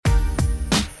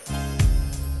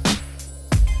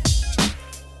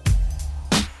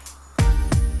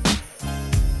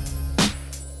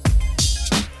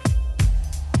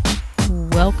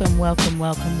Welcome. It'll just be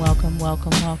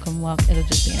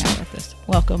an hour of this.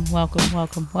 Welcome to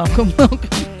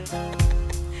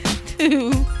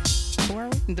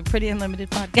the Pretty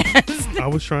Unlimited podcast. I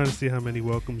was trying to see how many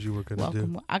welcomes you were going to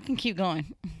do. I can keep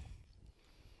going.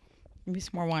 Give me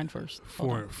some more wine first.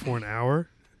 For an hour?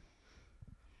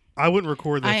 I wouldn't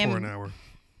record that for an hour.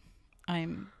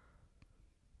 I'm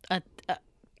a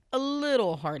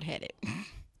little hard-headed.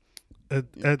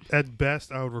 At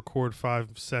best, I would record 5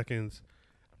 seconds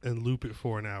and loop it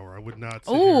for an hour. I would not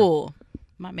sit Ooh,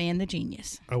 my man, the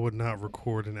genius. I would not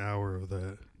record an hour of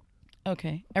that.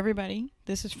 Okay, everybody,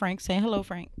 this is Frank. Say hello,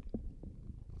 Frank.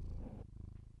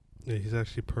 Yeah, he's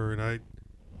actually purring. I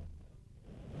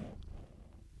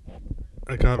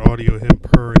got audio of him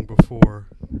purring before.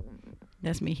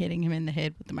 That's me hitting him in the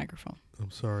head with the microphone.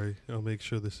 I'm sorry. I'll make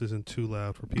sure this isn't too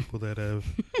loud for people that have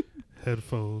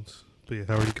headphones. But yeah,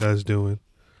 how are you guys doing?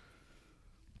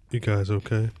 You guys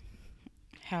okay?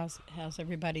 How's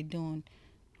everybody doing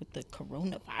with the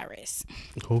coronavirus?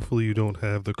 Hopefully you don't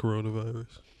have the coronavirus.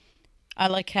 I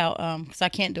like how, because I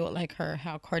can't do it like her,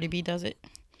 how Cardi B does it.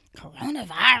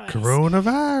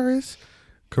 Coronavirus.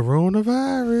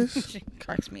 Coronavirus. She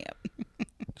cracks me up.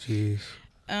 Jeez.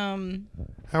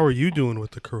 How are you doing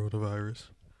with the coronavirus?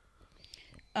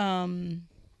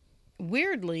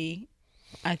 Weirdly,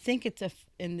 I think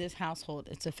in this household,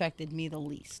 it's affected me the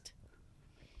least.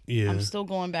 Yeah. I'm still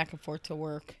going back and forth to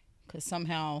work because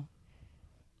somehow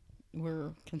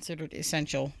we're considered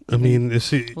essential. I mean,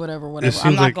 whatever.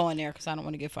 I'm not going there because I don't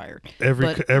want to get fired.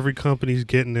 Every company's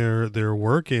getting their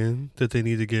work in that they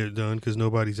need to get done because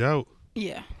nobody's out.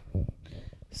 Yeah.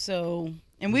 So,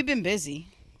 and we've been busy.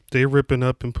 They're ripping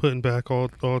up and putting back all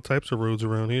types of roads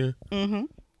around here. Mm-hmm.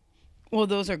 Well,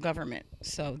 those are government,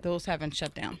 so those haven't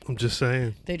shut down. I'm just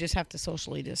saying. They just have to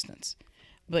socially distance.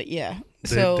 But yeah,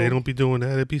 they don't be doing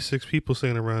that. It'd be 6 people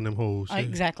standing around them holes. Yeah.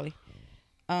 Exactly.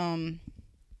 You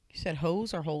said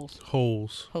hose or holes?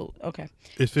 Holes. Okay.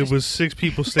 If it was 6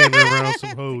 people standing around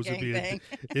some hose,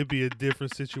 it'd be a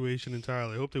different situation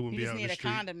entirely. I hope they wouldn't be out in the street. You just need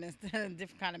a condom instead of a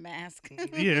different kind of mask.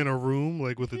 Yeah, in a room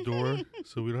like with a door,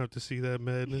 so we don't have to see that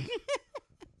madness.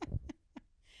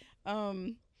 Yeah.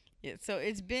 So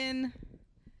it's been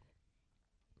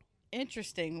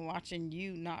interesting watching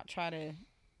you not try to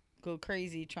go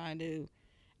crazy trying to.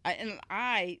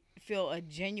 I feel a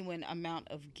genuine amount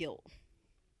of guilt.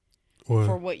 What?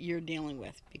 For what you're dealing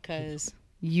with because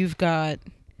you've got,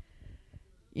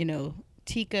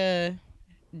 Tika,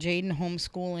 Jaden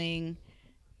homeschooling,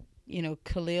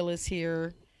 Khalil is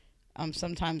here,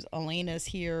 sometimes Elena's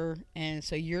here, and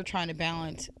so you're trying to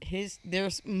balance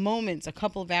there's moments, a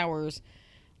couple of hours,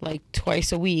 like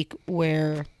twice a week,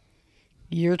 where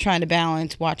you're trying to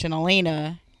balance watching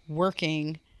Elena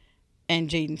working and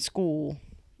Jaden's school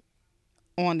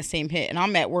on the same hit, and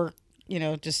I'm at work,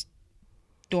 just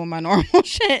doing my normal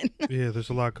shit. Yeah, there's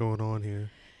a lot going on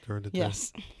here during the day.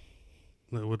 Yes.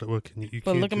 What can you?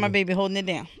 But look at my baby holding it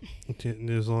down.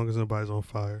 As long as nobody's on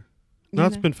fire. No,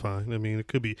 it's been fine. I mean, it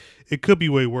could be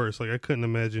way worse. Like I couldn't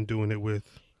imagine doing it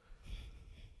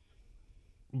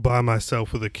by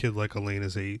myself with a kid like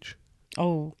Elena's age.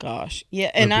 Oh gosh,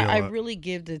 yeah, and I really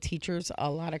give the teachers a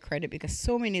lot of credit because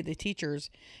so many of the teachers,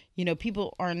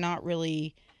 people are not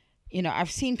really.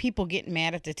 I've seen people get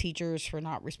mad at the teachers for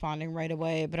not responding right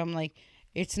away, but I'm like,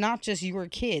 it's not just your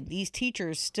kid. These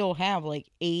teachers still have like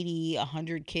 80,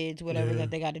 100 kids, whatever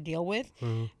that they got to deal with.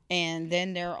 Mm-hmm. And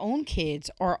then their own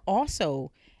kids are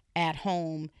also at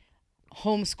home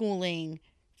homeschooling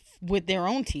with their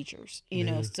own teachers,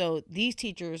 so these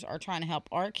teachers are trying to help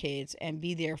our kids and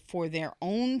be there for their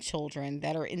own children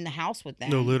that are in the house with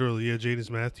them. No, literally. Yeah, Jaden's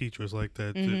math teacher is like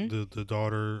that. Mm-hmm. The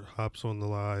daughter hops on the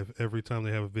live every time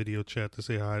they have a video chat to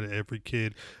say hi to every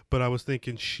kid. But I was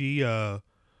thinking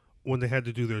when they had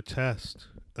to do their test,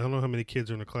 I don't know how many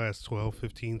kids are in the class, 12,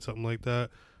 15, something like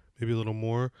that, maybe a little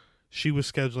more. She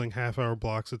was scheduling half-hour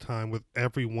blocks of time with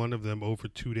every one of them over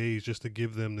 2 days just to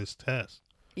give them this test.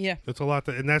 Yeah. That's a lot.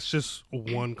 And that's just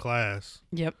one class.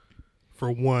 Yep. For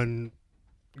one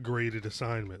graded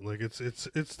assignment. Like it's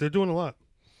they're doing a lot.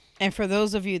 And for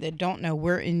those of you that don't know,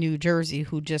 we're in New Jersey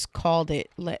who just called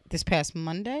it this past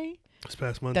Monday.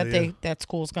 That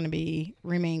school's going to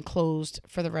remain closed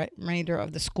for the remainder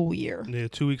of the school year. Yeah,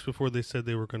 2 weeks before they said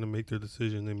they were going to make their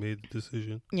decision, they made the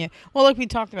decision. Yeah. Well, like we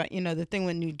talked about, the thing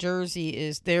with New Jersey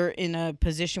is they're in a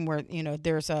position where,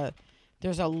 there's a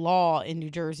law in New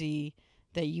Jersey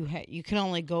that you can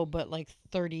only go but like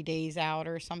 30 days out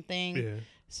or something. Yeah.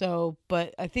 So,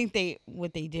 but I think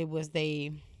what they did was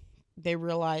they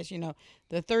realized,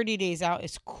 the 30 days out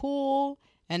is cool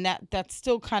And that's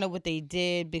still kind of what they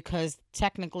did, because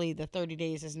technically the 30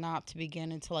 days is not to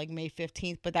begin until like May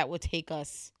 15th, but that would take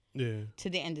us to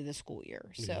the end of the school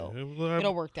year. So it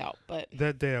all worked out. But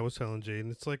that day I was telling Jaden,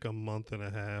 it's like a month and a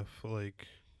half. Like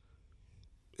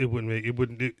they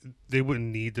wouldn't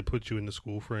need to put you into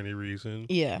school for any reason.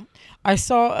 Yeah. I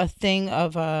saw a thing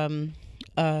of and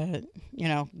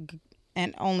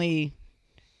only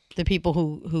the people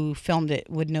who filmed it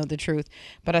would know the truth.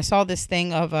 But I saw this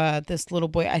thing of this little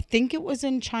boy. I think it was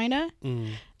in China.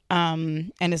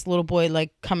 And this little boy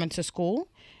like coming to school,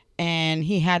 and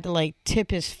he had to like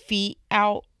tip his feet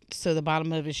out so the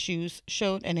bottom of his shoes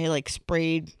showed, and they like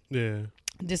sprayed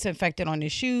disinfectant on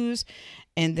his shoes.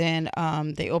 And then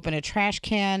they opened a trash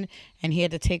can, and he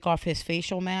had to take off his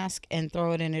facial mask and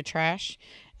throw it in the trash.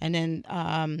 And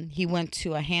then he went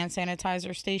to a hand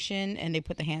sanitizer station, and they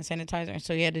put the hand sanitizer, and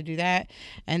so he had to do that.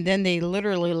 And then they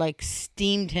literally like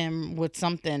steamed him with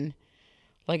something,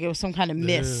 like it was some kind of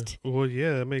mist. Well,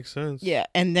 yeah, that makes sense. Yeah,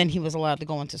 and then he was allowed to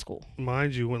go into school.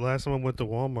 Mind you, when last time I went to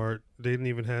Walmart, they didn't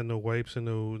even have no wipes and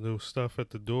no stuff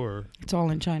at the door. It's all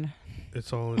in China.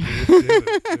 It's all in.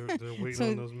 They're waiting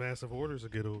on those massive orders to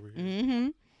get over here. Mm-hmm.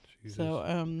 Jesus.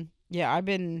 So I've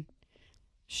been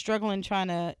struggling trying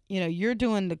to, you're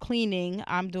doing the cleaning,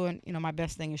 I'm doing, my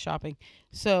best thing is shopping.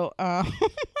 So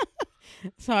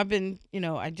so I've been,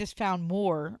 I just found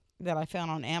more that I found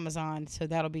on Amazon, so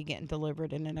that'll be getting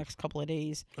delivered in the next couple of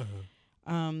days.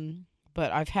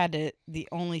 But I've had to, the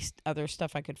only other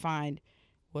stuff I could find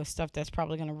was stuff that's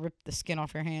probably going to rip the skin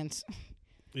off your hands.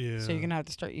 Yeah. So you're going to have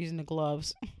to start using the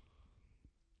gloves.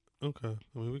 Okay.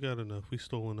 I mean, we got enough. We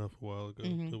stole enough a while ago,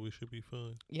 so we should be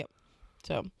fine. Yep.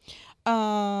 So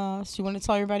you want to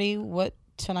tell everybody what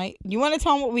tonight? You want to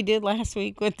tell them what we did last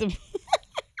week with the?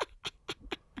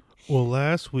 Well,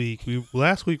 last week we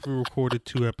recorded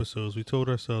 2 episodes. We told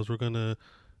ourselves we're gonna,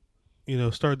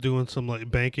 start doing some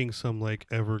banking some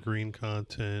evergreen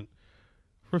content.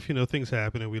 For if things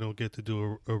happen and we don't get to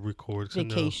do a record.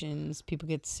 Vacations, people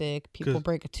get sick, people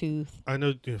break a tooth. I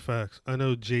know facts. I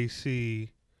know JC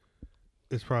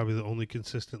is probably the only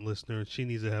consistent listener, and she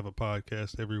needs to have a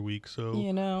podcast every week.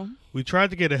 So we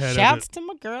tried to get ahead. Shouts to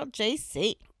my girl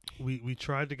JC. We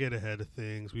tried to get ahead of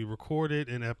things. We recorded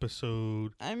an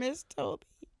episode. I miss Toby.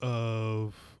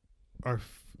 Of our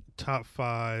top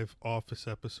 5 Office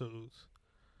episodes.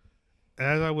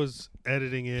 As I was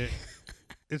editing it,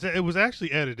 it was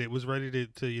actually edited. It was ready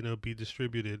to be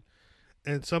distributed,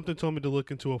 and something told me to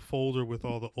look into a folder with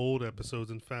all the old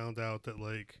episodes, and found out that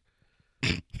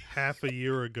half a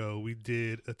year ago we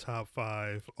did a top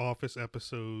 5 Office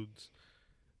episode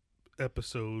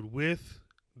with,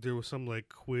 there was some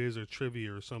quiz or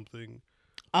trivia or something.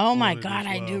 Oh my God,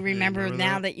 I do remember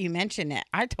now that you mention it.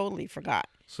 I totally forgot.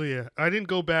 So yeah, I didn't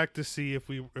go back to see I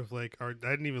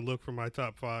didn't even look for my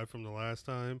top 5 from the last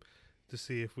time to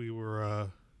see if we were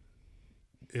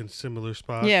in similar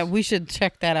spots. Yeah, we should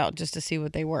check that out just to see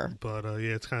what they were. But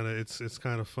yeah, it's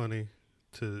kind of funny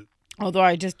to. Although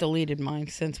I just deleted mine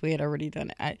since we had already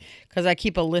done it, because I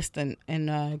keep a list in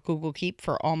Google Keep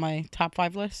for all my top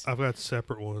 5 lists. I've got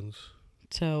separate ones.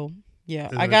 So yeah,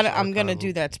 I'm gonna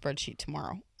do that spreadsheet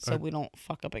tomorrow, so we don't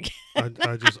fuck up again.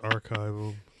 I just archive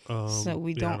them. So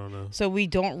we don't. I don't know. So we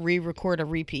don't re-record a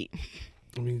repeat.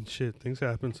 I mean, shit, things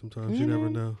happen sometimes. You never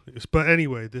know. But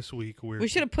anyway, this week we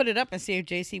should have put it up and see if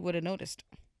JC would have noticed.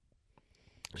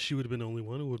 She would have been the only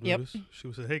one who would notice. She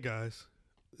would say, "Hey guys,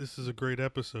 this is a great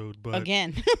episode." But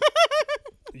again,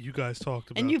 you guys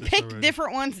talked about and you this picked already.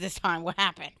 Different ones this time. What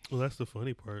happened? Well, that's the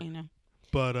funny part.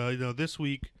 But this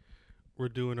week we're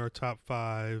doing our top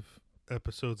 5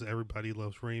 episodes of Everybody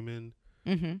Loves Raymond.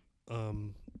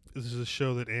 This is a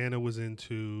show that Anna was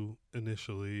into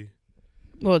initially.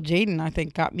 Well, Jaden, I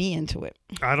think, got me into it.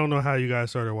 I don't know how you guys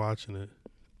started watching it.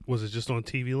 Was it just on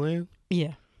TV Land?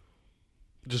 Yeah.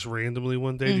 Just randomly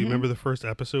one day? Do you remember the first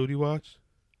episode you watched?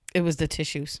 It was the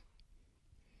tissues.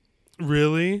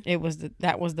 Really?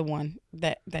 That was the one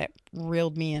that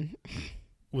reeled me in.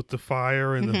 With the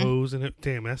fire and the hose and it.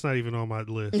 Damn, that's not even on my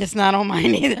list. It's not on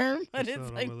mine either. But it's not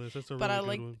on my list. That's a but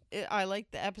really good one. I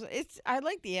like the episode. I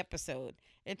like the episode.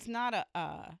 It's not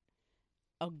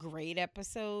a great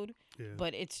episode,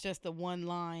 but it's just the one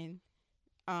line,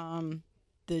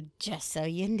 the "just so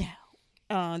you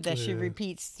know," that she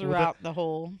repeats throughout the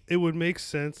whole. It would make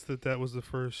sense that was the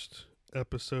first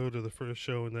episode of the first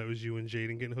show, and that was you and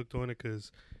Jaden getting hooked on it,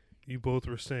 because you both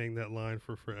were saying that line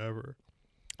for forever.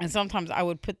 And sometimes I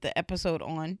would put the episode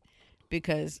on,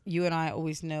 because you and I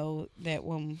always know that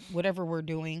when whatever we're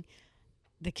doing,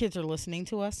 the kids are listening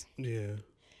to us. Yeah.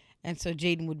 And so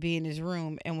Jaden would be in his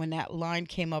room, and when that line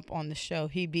came up on the show,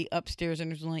 he'd be upstairs and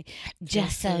was like,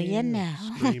 just so you know.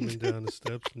 Screaming down the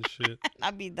steps and shit.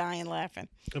 I'd be dying laughing.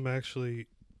 I'm actually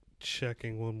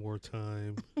checking one more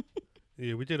time.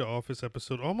 Yeah, we did an Office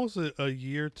episode almost a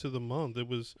year to the month. It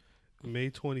was May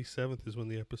 27th is when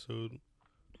the episode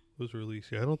was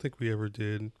released. Yeah, I don't think we ever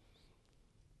did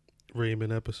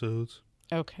Raymond episodes.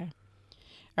 Okay.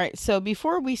 All right, so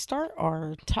before we start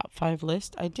our top 5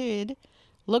 list, I did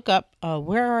look up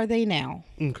where are they now.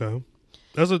 Okay.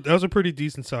 That was a pretty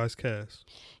decent sized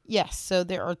cast. Yes, so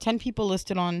there are 10 people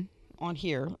listed on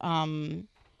here.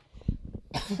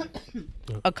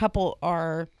 A couple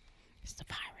are it's the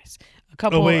virus. A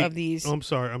couple of these. I'm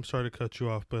sorry to cut you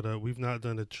off, but we've not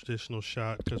done a traditional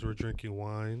shot because we're drinking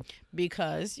wine.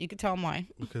 Because you can tell them why.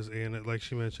 Because Anna, like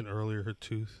she mentioned earlier,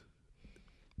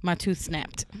 my tooth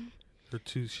snapped.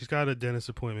 She's got a dentist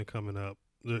appointment coming up.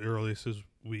 The earliest is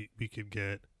we could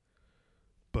get.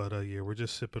 But yeah, we're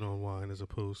just sipping on wine as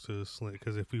opposed to slam.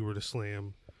 Because if we were to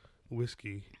slam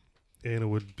whiskey, Anna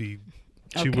would be.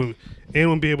 Anna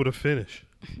wouldn't be able to finish.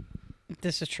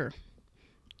 This is true.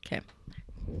 Okay.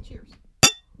 Cheers.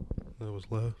 That was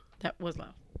loud. That was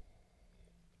loud.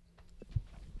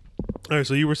 All right,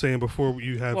 so you were saying before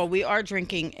you have. Well, we are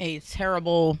drinking a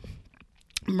terrible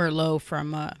Merlot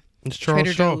from it's Charles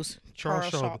Trader Shaw. Joe's. Charles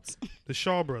Shaw. The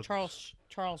Shaw brothers.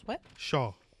 Charles what?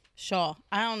 Shaw.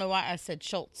 I don't know why I said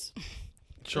Schultz.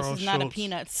 Charles This is not Schultz. a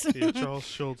Peanuts. Yeah, Charles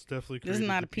Schultz definitely created This is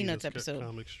not the a Peanuts episode.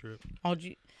 Comic strip.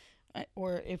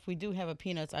 Or if we do have a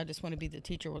Peanuts, I just want to be the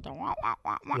teacher with the wah, wah,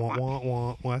 wah, wah, wah, wah,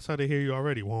 wah. Well, that's how they hear you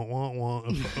already. Wah, wah, wah.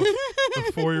 A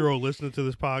 4-year-old listening to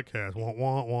this podcast. Wah,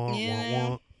 wah, wah, yeah. wah,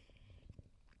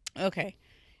 wah. Okay.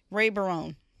 Ray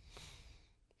Romano.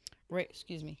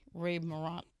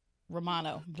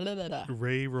 Blah, blah, blah.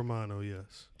 Ray Romano,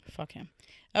 yes. Fuck him.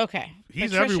 Okay.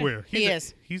 He's Patricia, everywhere. He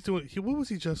is. He's doing. What was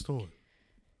he just on?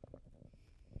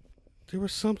 There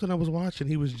was something I was watching.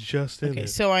 He was just in it. Okay,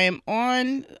 so I am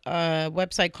on a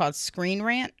website called Screen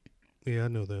Rant. Yeah, I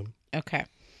know them. Okay.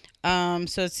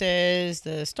 So it says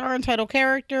the star and title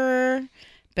character,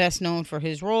 best known for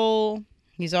his role.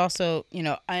 He's also,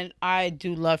 I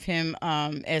do love him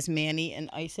as Manny in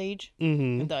Ice Age.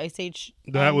 Mm-hmm. The Ice Age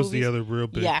That was movies. the other real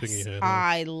big thing he had. Yes,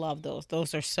 I love those.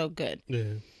 Those are so good.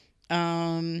 Yeah.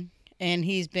 And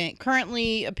he's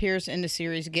currently appears in the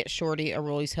series Get Shorty, a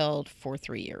role he's held for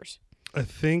 3 years. I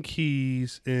think he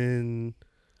has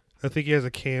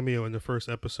a cameo in the first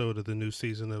episode of the new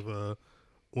season of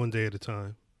One Day at a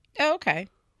Time. Oh, okay.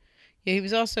 Yeah, he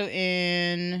was also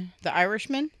in The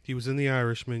Irishman. He was in The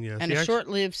Irishman, yes. And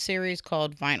short-lived series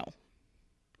called Vinyl.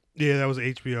 Yeah, that was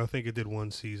HBO. I think it did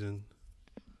one season.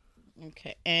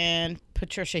 Okay. And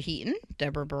Patricia Heaton,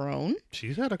 Deborah Barone.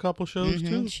 She's had a couple shows,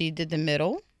 too. She did The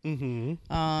Middle. Mm-hmm.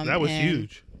 That was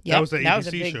huge. Yep, that was the ABC was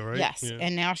a big show, right? Yes. Yeah.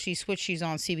 And now she's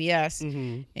on CBS.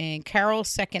 Mm-hmm. In Carol's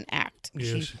Second Act,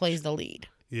 she plays the lead.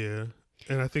 Yeah.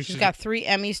 And I think she's got 3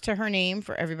 Emmys to her name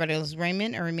for Everybody Loves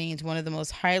Raymond and remains one of the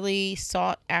most highly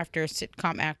sought after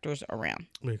sitcom actors around.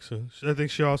 Makes sense. I think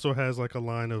she also has like a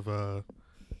line of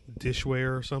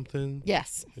dishware or something.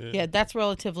 Yes. Yeah, that's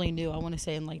relatively new. I want to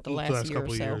say in like the last year or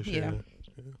so. Years,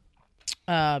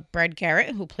 Brad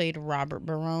Garrett, who played Robert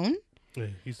Barone. Yeah,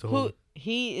 he's the whole...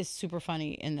 He is super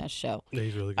funny in that show. Yeah,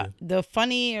 he's really good. The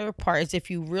funnier part is if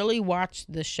you really watch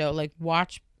the show, like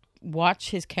watch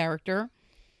his character,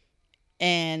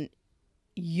 and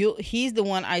he's the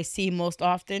one I see most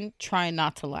often trying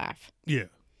not to laugh. Yeah.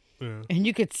 Yeah. And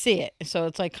you could see it. So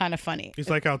it's like kind of funny. It's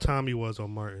like how Tommy was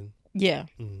on Martin. Yeah.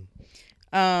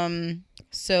 Mm-hmm.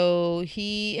 So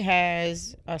he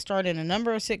has starred in a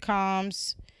number of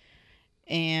sitcoms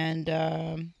and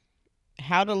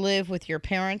How to Live with Your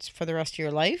Parents for the Rest of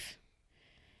Your Life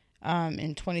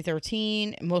in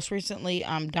 2013. Most recently,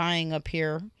 I'm Dying Up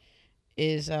Here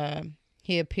is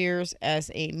he appears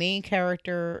as a main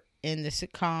character in the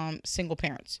sitcom Single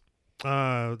Parents.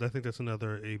 I think that's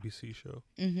another ABC show.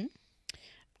 Mm-hmm.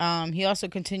 He also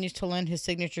continues to lend his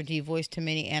signature D voice to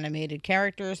many animated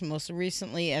characters, most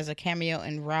recently as a cameo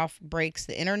in Ralph Breaks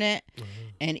the Internet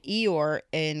and Eeyore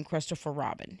in Christopher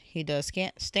Robin. He does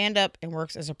stand-up and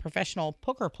works as a professional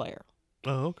poker player.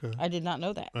 Oh, okay. I did not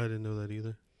know that. I didn't know that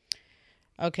either.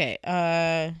 Okay.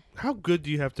 How good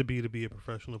do you have to be a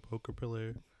professional poker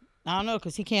player? I don't know,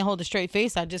 because he can't hold a straight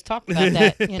face. I just talked about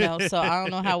that, so I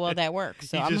don't know how well that works.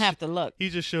 So I'm going to have to look.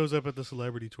 He just shows up at the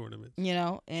celebrity tournament.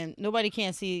 And nobody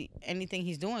can see anything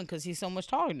he's doing because he's so much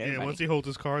taller than everybody. Yeah, once he holds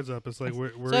his cards up, it's like,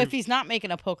 so if he's not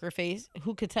making a poker face,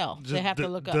 who could tell? They have to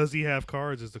look up. Does he have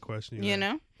cards is the question.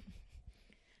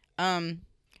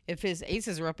 If his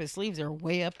aces are up his sleeves, they're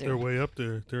way up there. They're way up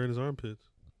there. They're in his armpits.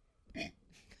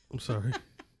 I'm sorry.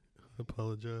 I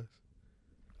apologize.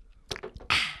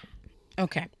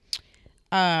 Okay.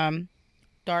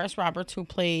 Doris Roberts, who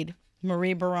played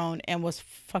Marie Barone and was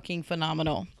fucking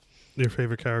phenomenal. Your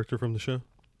favorite character from the show?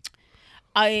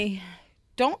 I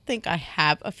don't think I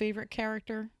have a favorite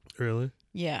character. Really?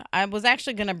 Yeah. I was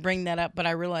actually going to bring that up, but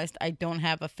I realized I don't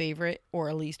have a favorite or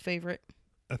a least favorite.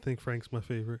 I think Frank's my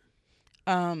favorite.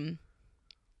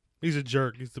 He's a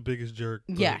jerk. He's the biggest jerk.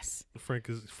 Yes.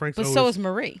 Frank's but always, so is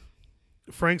Marie.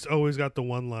 Frank's always got the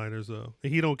one-liners, though.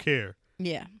 And he don't care.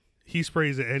 Yeah. He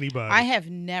sprays at anybody. I have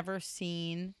never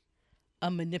seen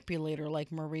a manipulator like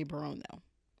Marie Barone, though.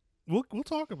 We'll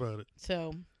talk about it.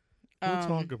 So, we'll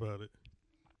talk about it.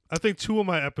 I think 2 of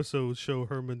my episodes show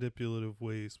her manipulative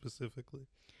ways specifically.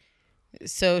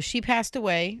 So she passed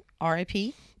away,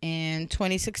 R.I.P., in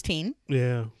 2016.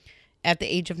 Yeah. At the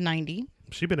age of 90.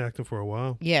 She's been acting for a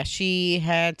while. Yeah, she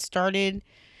had started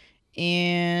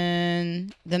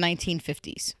in the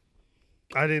 1950s.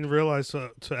 I didn't realize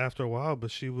till after a while,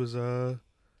 but she was in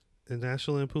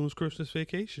National Lampoon's Christmas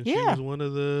Vacation. Yeah. She was one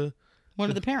of the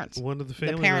parents. One of the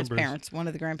family parents, one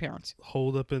of the grandparents.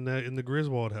 Holed up in the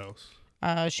Griswold house.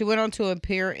 She went on to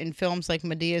appear in films like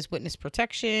Medea's Witness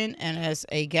Protection and as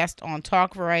a guest on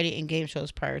talk, variety, and game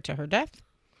shows prior to her death.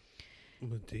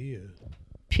 Medea.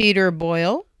 Peter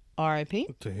Boyle, R.I.P.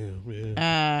 Damn,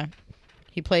 yeah.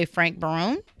 He played Frank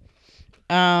Barone.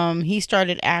 He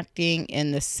started acting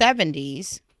in the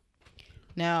 70s.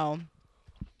 Now,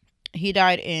 he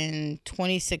died in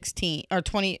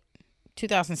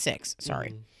 2006.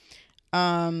 Sorry.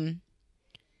 Mm-hmm.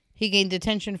 He gained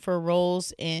attention for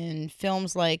roles in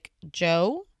films like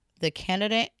Joe, The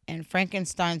Candidate, and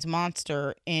Frankenstein's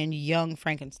Monster in Young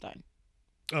Frankenstein.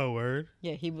 Oh, word?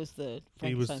 Yeah, he was the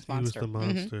Frankenstein's monster. He was the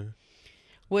monster. Mm-hmm.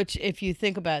 Which, if you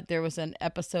think about it, there was an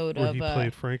episode where of... he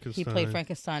played Frankenstein. He played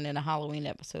Frankenstein in a Halloween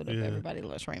episode of Everybody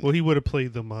Loves Raymond. Well, he would have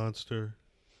played the monster.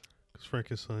 Because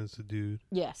Frankenstein's the dude.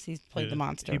 Yes, he played the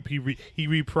monster. He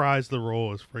reprised the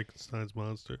role as Frankenstein's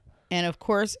monster. And, of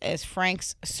course, as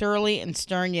Frank's surly and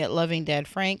stern yet loving dad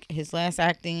Frank, his last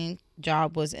acting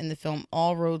job was in the film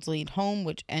All Roads Lead Home,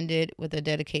 which ended with a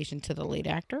dedication to the late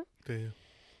actor. Damn.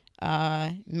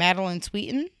 Madeline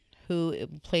Sweeten, who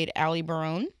played Allie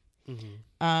Barone.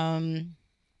 Mm-hmm.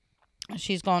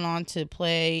 She's gone on to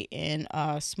play in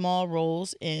small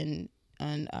roles in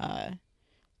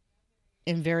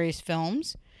various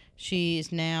films.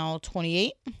 She's now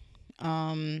 28.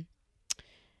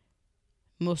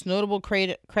 Most notable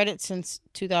credit since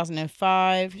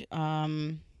 2005.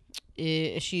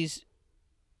 She's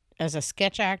as a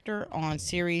sketch actor on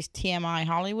series TMI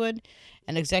Hollywood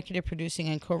and executive producing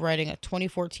and co-writing a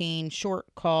 2014 short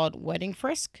called Wedding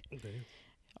Frisk. Okay.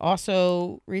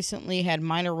 Also recently had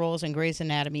minor roles in Grey's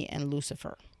Anatomy and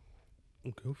Lucifer.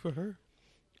 Go for her.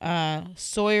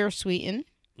 Sawyer Sweeten,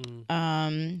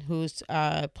 who's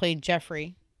played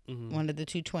Jeffrey, one of the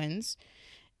 2 twins.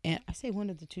 And I say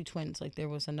one of the 2 twins, like there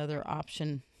was another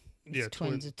option. It's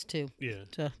twins. It's 2. Yeah.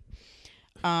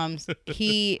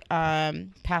 He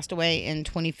passed away in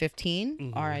 2015.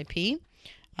 Mm-hmm. R.I.P.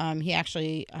 He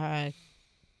actually, we're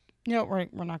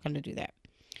not going to do that.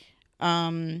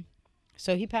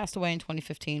 So he passed away in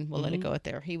 2015. We'll let it go at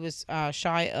there. He was 2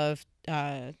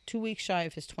 weeks shy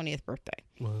of his 20th birthday.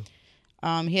 Wow.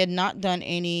 He had not done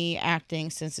any acting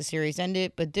since the series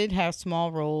ended, but did have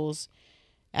small roles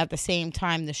at the same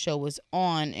time the show was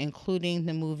on, including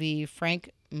the movie Frank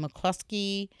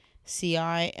McCluskey,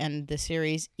 C.I., and the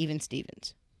series Even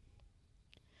Stevens.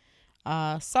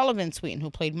 Sullivan Sweeten,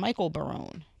 who played Michael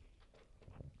Barone.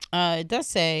 It does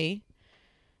say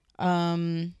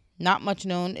not much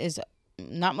is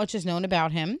known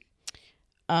about him.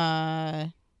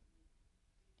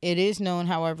 It is known,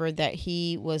 however, that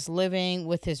he was living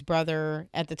with his brother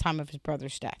at the time of his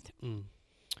brother's death.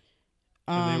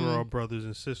 And they were all brothers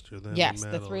and sisters then. Yes,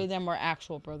 the 3 of them were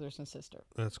actual brothers and sisters.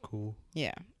 That's cool.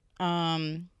 Yeah.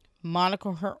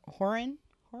 Monica Horan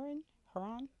played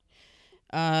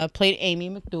Amy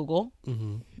McDougal.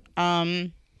 Mm-hmm.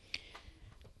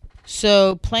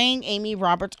 So playing Amy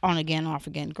Roberts' on-again,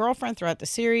 off-again girlfriend throughout the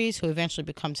series, who eventually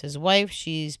becomes his wife.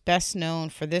 She's best known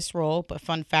for this role, but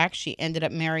fun fact, she ended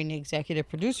up marrying the executive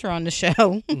producer on the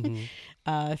show,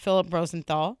 Philip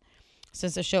Rosenthal.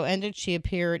 Since the show ended, she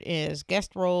appeared as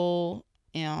guest role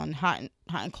on Hot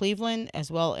in Cleveland,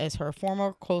 as well as her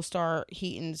former co-star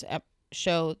Heaton's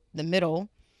show The Middle.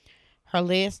 Her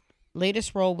latest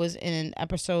role was in an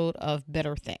episode of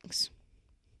Better Things.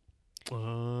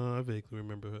 I vaguely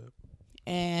remember that.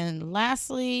 And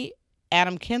lastly,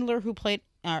 Adam Kindler, who played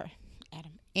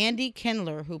Andy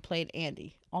Kindler, who played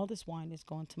Andy. All this wine is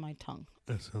going to my tongue.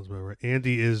 That sounds about right.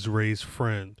 Andy is Ray's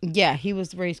friend. Yeah, he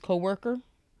was Ray's co-worker.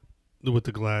 With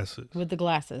the glasses.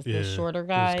 The shorter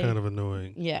guy. It's kind of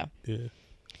annoying. Yeah. Yeah.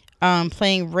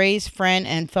 Playing Ray's friend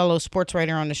and fellow sports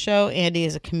writer on the show, Andy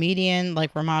is a comedian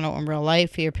like Romano in real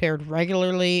life. He appeared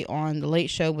regularly on The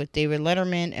Late Show with David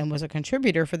Letterman and was a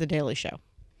contributor for The Daily Show.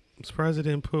 I'm surprised they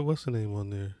didn't put, what's the name on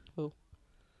there? Who?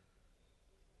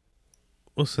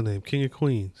 What's the name? King of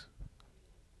Queens.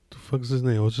 The fuck is his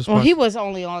name? He was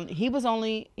only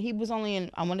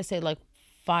in, I want to say, like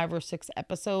 5 or 6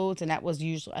 episodes, and that was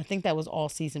usually, I think that was all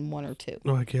season 1 or 2.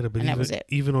 No, I get it, but that was it.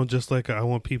 Even on just like I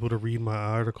want people to read my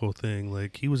article thing,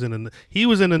 like he was in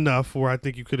enough where I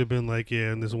think you could have been like,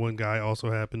 yeah, and this one guy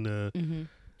also happened to. Mm-hmm.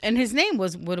 And his name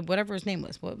was whatever his name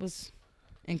was. What was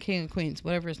in King of Queens?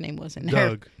 Whatever his name was.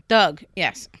 Doug.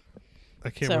 Yes.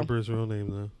 I can't remember his real name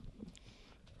though.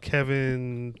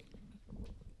 Kevin.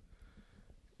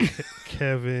 I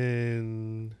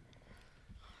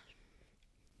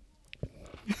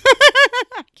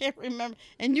can't remember.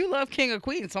 And you love King of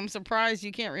Queens, so I'm surprised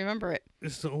you can't remember it.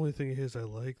 It's the only thing of his I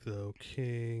like, though.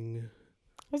 King.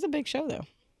 It was a big show, though.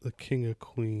 The King of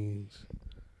Queens.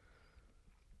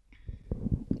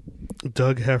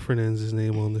 Doug Heffernan's his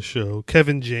name on the show.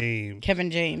 Kevin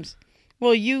James.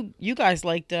 Well, you guys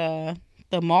liked the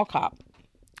Mall Cop.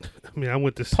 I mean, I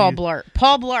went to see Paul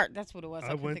Blart. That's what it was.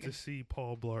 I went to see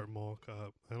Paul Blart Mall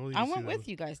Cop. I went with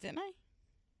you guys, didn't I?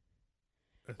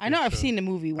 I know I've seen the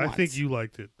movie once. I think you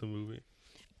liked it, the movie.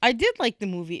 I did like the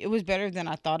movie. It was better than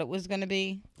I thought it was going to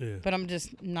be. Yeah. But I'm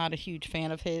just not a huge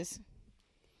fan of his.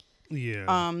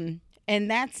 Yeah.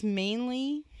 And that's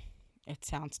mainly, it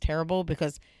sounds terrible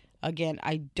because, again,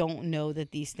 I don't know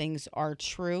that these things are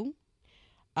true.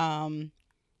 I've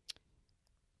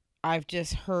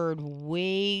just heard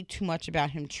way too much about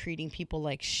him treating people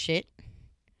like shit.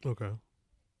 Okay.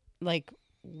 Like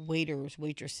waiters,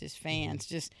 waitresses,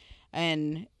 fans,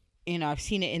 and you know, I've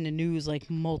seen it in the news like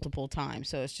multiple times.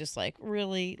 So it's just like,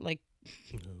 really, like.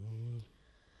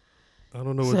 I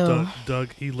don't know what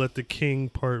Doug. He let the king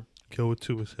part go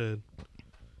to his head.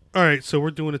 All right, so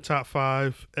we're doing a top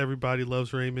 5. Everybody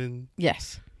Loves Raymond.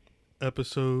 Yes.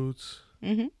 Episodes.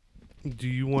 Mm-hmm. Do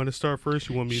you want to start first?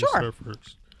 You want me to start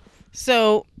first?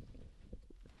 So,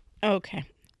 okay.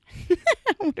 I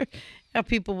wonder how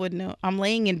people would know. I'm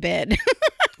laying in bed.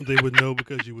 They would know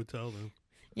because you would tell them.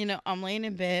 You know, I'm laying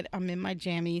in bed. I'm in my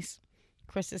jammies.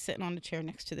 Chris is sitting on the chair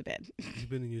next to the bed. You've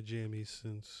been in your jammies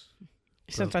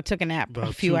since I took a nap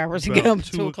a few hours ago.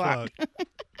 2 o'clock.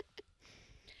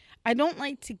 I don't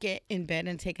like to get in bed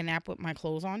and take a nap with my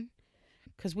clothes on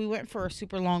because we went for a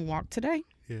super long walk today.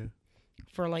 Yeah.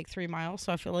 For like 3 miles.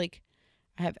 So I feel like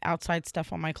I have outside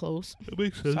stuff on my clothes. That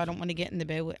makes sense. So I don't want to get in the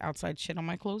bed with outside shit on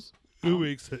my clothes. It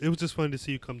makes sense. It was just fun to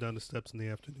see you come down the steps in the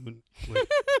afternoon, like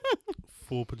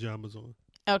full pajamas on.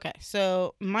 Okay,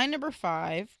 so my number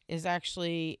 5 is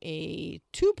actually a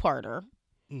 2-parter.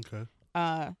 Okay.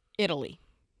 Italy.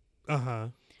 Uh-huh.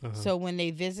 So when they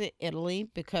visit Italy,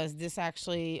 because this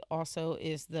actually also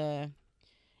is the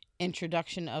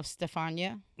introduction of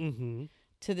Stefania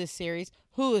to this series,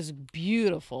 who is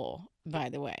beautiful, by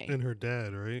the way. And her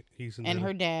dad, right? He's in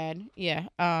her dad, yeah.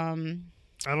 I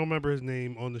don't remember his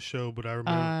name on the show, but I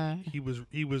remember he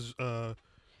was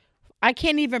I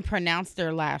can't even pronounce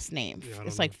their last name. Yeah,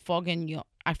 it's like Fogan.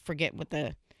 I forget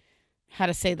how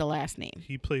to say the last name.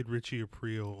 He played Richie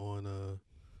Aprile on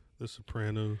The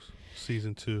Sopranos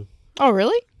season 2. Oh,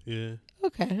 really? Yeah.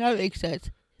 Okay, that makes sense.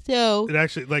 So it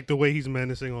actually, like, the way he's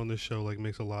menacing on this show, like,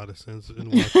 makes a lot of sense in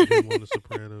watching him on The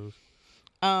Sopranos.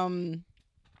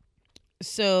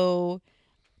 So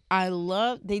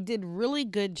they did really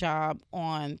good job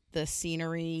on the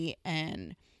scenery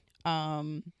and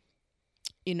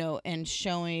you know, and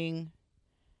showing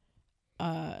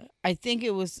I think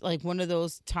it was like one of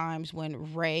those times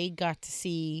when Ray got to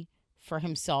see for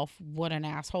himself what an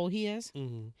asshole he is.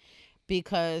 Mm-hmm.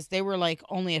 Because they were like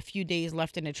only a few days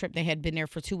left in the trip. They had been there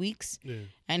for 2 weeks. Yeah.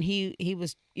 And he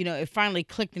was, you know, it finally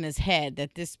clicked in his head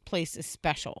that this place is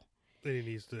special. And he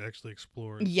needs to actually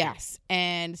explore it. Yes.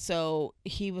 And so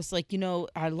he was like, you know,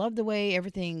 I love the way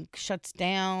everything shuts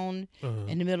down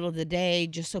in the middle of the day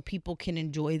just so people can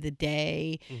enjoy the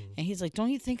day. Mm-hmm. And he's like, don't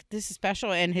you think this is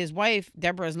special? And his wife,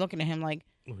 Deborah, is looking at him like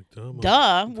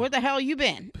duh, where the hell you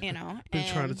been? You know? Been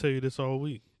trying to tell you this all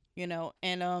week. You know,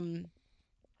 and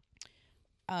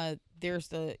there's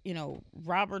the, you know,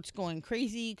 Robert's going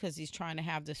crazy because he's trying to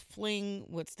have this fling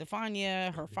with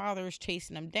Stefania. Her father's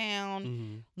chasing him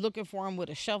down, looking for him with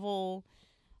a shovel.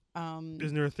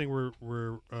 Isn't there a thing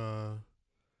where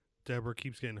Deborah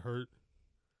keeps getting hurt?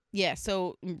 Yeah,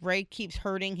 so Ray keeps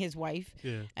hurting his wife.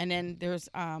 Yeah. And then there's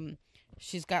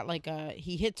she's got like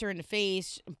he hits her in the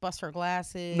face, busts her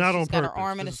glasses. Not she's on got purpose. her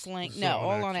arm in a sling. No,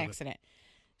 all on accident. accident.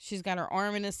 She's got her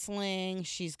arm in a sling.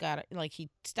 She's got like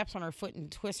he steps on her foot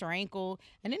and twists her ankle,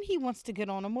 and then he wants to get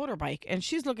on a motorbike, and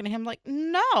she's looking at him like,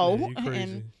 "No, yeah, you crazy.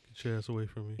 And, get your ass away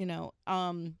from me."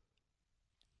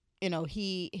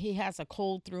 He has a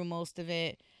cold through most of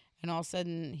it, and all of a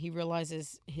sudden he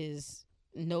realizes his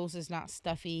nose is not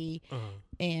stuffy,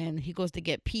 and he goes to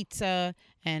get pizza,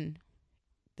 and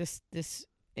this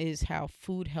is how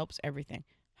food helps everything.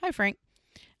 Hi, Frank.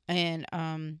 And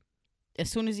as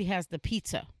soon as he has the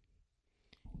pizza,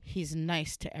 he's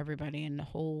nice to everybody in the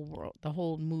whole world. The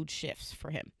whole mood shifts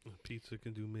for him. Pizza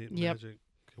can do magic.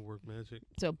 Can work magic.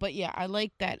 So, but yeah, I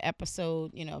like that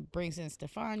episode. Brings in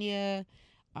Stefania.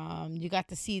 You got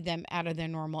to see them out of their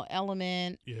normal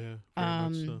element. Yeah, very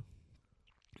much so.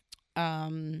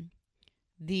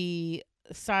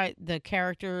 The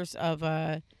characters of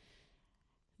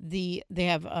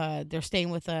they're staying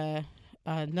with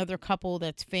another couple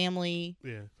that's family.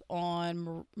 Yeah.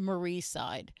 On Marie's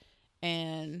side,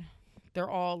 and they're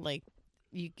all like,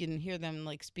 you can hear them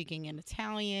like speaking in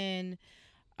Italian.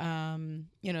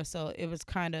 So it was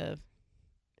kind of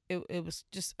it was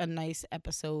just a nice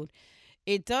episode.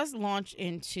 It does launch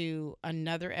into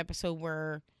another episode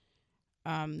where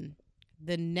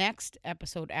the next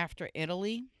episode after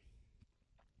Italy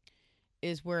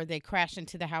is where they crash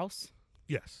into the house.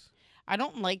 Yes. I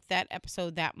don't like that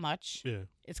episode that much. Yeah.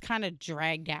 It's kind of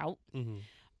dragged out. Mm-hmm.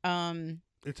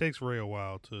 It takes Ray a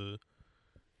while to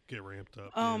get ramped up.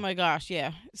 Oh my gosh,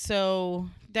 yeah. So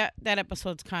that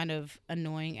episode's kind of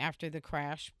annoying after the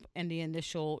crash and the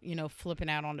initial,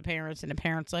 flipping out on the parents, and the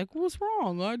parents like, "What's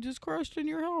wrong? I just crashed in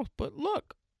your house, but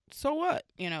look, so what?"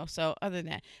 So other than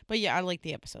that, but yeah, I like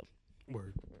the episode.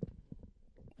 Word.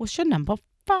 What's your number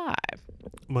 5?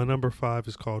 My number 5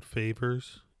 is called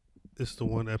Favors. It's the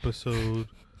one episode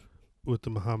with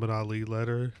the Muhammad Ali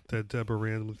letter that Deborah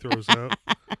randomly throws out.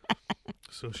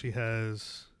 So she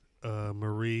has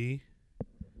Marie.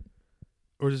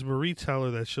 Or does Marie tell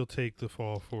her that she'll take the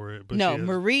fall for it? But no,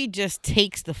 Marie just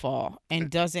takes the fall and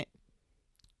doesn't.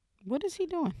 What is he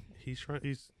doing? He's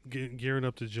gearing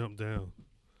up to jump down.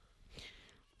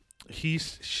 She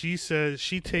says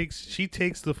she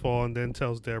takes the fall and then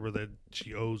tells Deborah that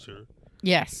she owes her.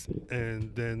 Yes.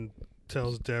 And then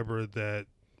tells Deborah that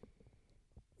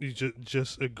you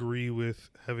just agree with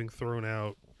having thrown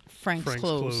out Frank's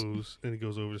clothes, and he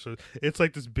goes over. So it's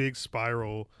like this big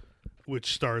spiral,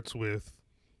 which starts with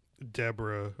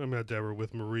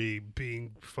with Marie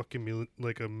being fucking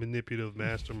like a manipulative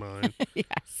mastermind.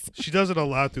 Yes, she does it a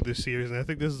lot through this series, and I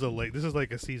think this is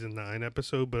like a season 9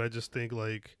 episode. But I just think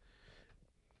like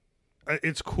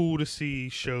it's cool to see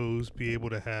shows be able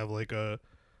to have like a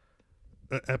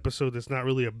episode that's not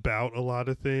really about a lot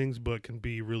of things, but can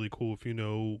be really cool if you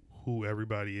know who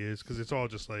everybody is, because it's all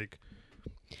just like,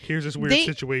 here's this weird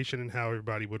situation and how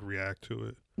everybody would react to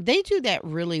it. They do that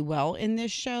really well in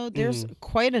this show. There's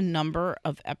quite a number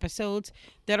of episodes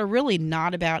that are really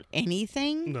not about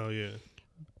anything. No, yeah.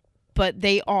 But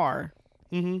they are.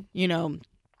 Mm-hmm. Yeah,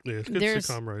 it's good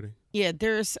sitcom writing. Yeah,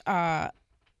 there's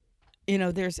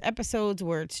there's episodes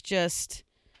where it's just,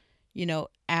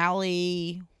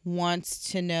 Allie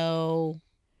wants to know,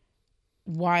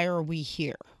 why are we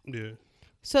here? Yeah.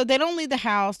 So they don't leave the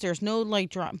house. There's no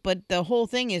like drama, but the whole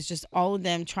thing is just all of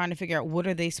them trying to figure out what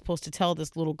are they supposed to tell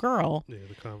this little girl. Yeah,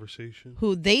 the conversation.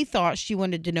 Who they thought she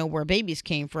wanted to know where babies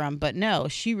came from, but no,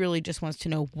 she really just wants to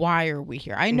know, why are we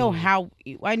here? I know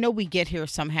I know we get here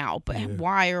somehow, but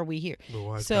why are we here? But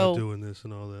why is God doing this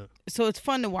and all that? So it's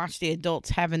fun to watch the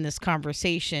adults having this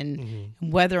conversation,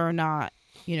 whether or not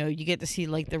you get to see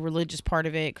like the religious part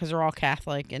of it, because they're all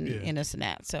Catholic and this and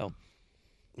that. So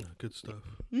good stuff.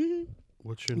 Mm-hmm.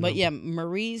 What's your number? But yeah,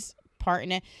 Marie's part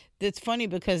in it. That's funny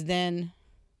because then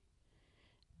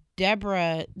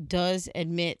Deborah does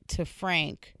admit to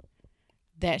Frank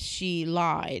that she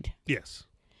lied. Yes.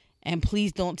 And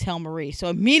please don't tell Marie. So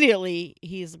immediately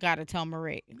he's got to tell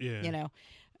Marie. Yeah.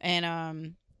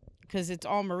 And because it's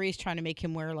all Marie's trying to make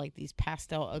him wear like these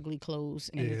pastel ugly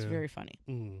clothes, and it's very funny.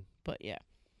 But yeah.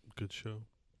 Good show.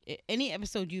 Any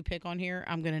episode you pick on here,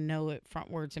 I'm gonna know it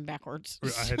frontwards and backwards.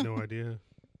 I had no idea.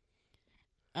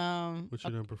 What's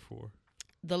your number 4?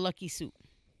 The Lucky Soup.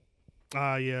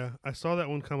 Yeah, I saw that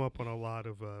one come up on a lot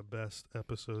of best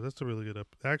episodes. That's a really good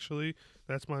actually,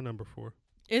 that's my number 4.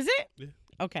 Is it? Yeah.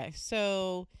 Okay,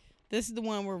 so this is the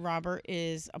one where Robert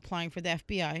is applying for the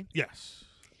FBI. Yes.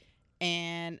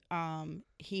 and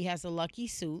he has a lucky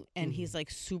suit, and he's like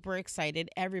super excited.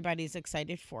 Everybody's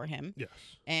excited for him. Yes.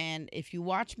 And if you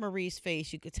watch Marie's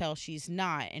face, you could tell she's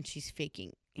not, and she's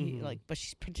faking, but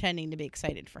she's pretending to be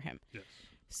excited for him. Yes.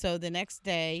 So the next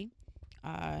day,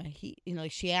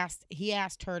 he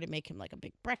asked her to make him like a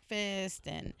big breakfast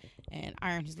and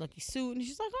iron his lucky suit, and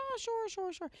she's like, oh,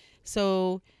 sure.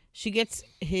 So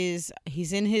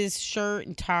he's in his shirt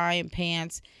and tie and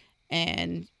pants,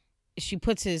 and she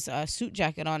puts his suit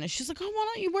jacket on, and she's like, oh,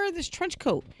 why don't you wear this trench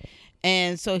coat?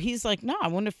 And so he's like, no, I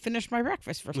want to finish my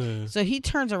breakfast first. Yeah. So he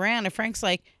turns around, and Frank's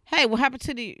like, hey, what happened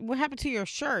to your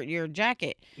shirt, your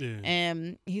jacket? Yeah.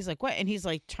 And he's like, what? And he's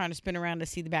like trying to spin around to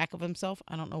see the back of himself.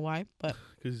 I don't know why, but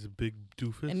because he's a big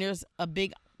doofus. And there's a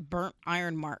big burnt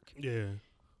iron mark. Yeah.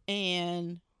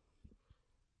 And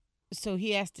so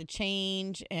he has to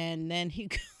change, and then he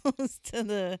goes to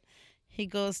the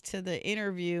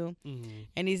interview,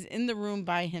 and he's in the room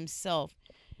by himself,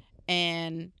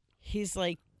 and he's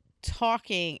like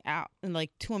talking out and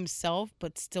like to himself,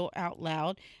 but still out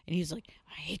loud, and he's like,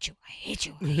 I hate you.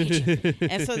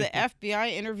 And so the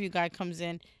FBI interview guy comes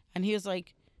in, and he was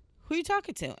like, who are you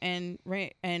talking to? And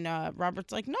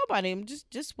Robert's like, nobody, I'm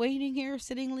just waiting here,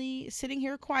 sitting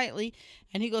here quietly.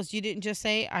 And he goes, you didn't just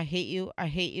say I hate you.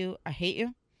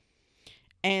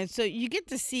 And so you get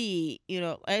to see,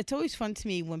 it's always fun to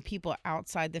me when people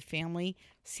outside the family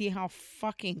see how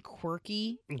fucking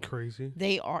quirky and crazy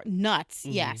they are. Nuts.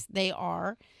 Yes, they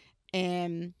are.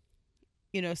 And,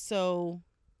 so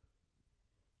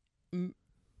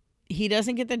he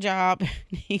doesn't get the job.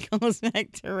 He goes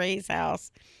back to Ray's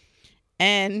house,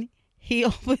 and he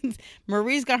opens.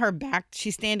 Marie's got her back.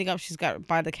 She's standing up. She's got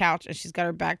by the couch, and she's got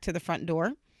her back to the front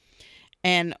door.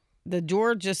 And the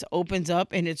door just opens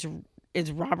up, and it's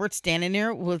Robert standing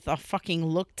there with a fucking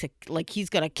look to like he's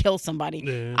gonna kill somebody.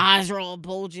 Yeah. Eyes are all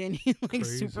bulging. He's like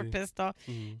crazy. Super pissed off.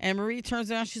 And Marie turns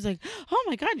around. She's like, "Oh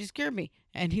my God, you scared me."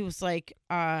 And he was like,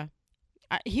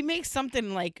 he makes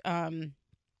something like some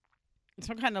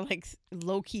kind of like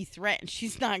low key threat, and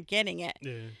she's not getting it.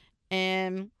 Yeah.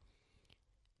 And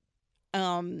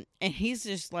he's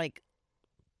just like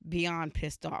beyond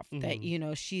pissed off that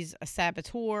she's a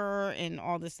saboteur and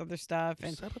all this other stuff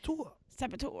and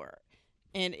saboteur.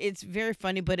 And it's very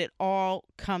funny, but it all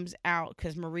comes out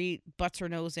because Marie butts her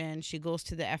nose in. She goes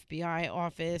to the FBI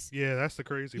office. Yeah, that's the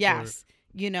crazy part. Yes,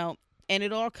 and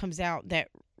it all comes out that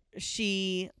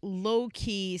she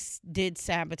low-key did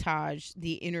sabotage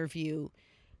the interview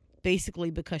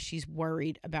basically because she's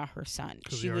worried about her son.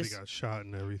 Because he already got shot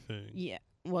and everything. Yeah.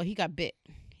 Well, he got bit.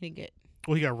 He didn't get...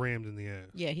 Well, he got rammed in the ass.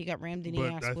 Yeah, he got rammed in the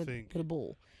ass with a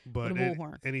bull. But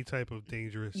bullhorn. Any type of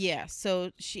dangerous. Yeah,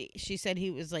 so she said he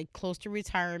was like close to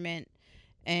retirement,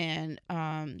 and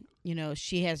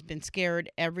she has been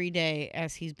scared every day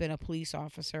as he's been a police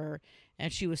officer,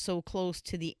 and she was so close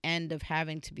to the end of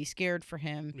having to be scared for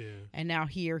him. Yeah. And now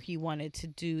here he wanted to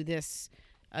do this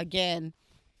again.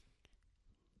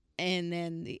 And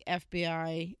then the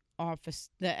FBI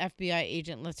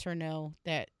agent lets her know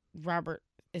that Robert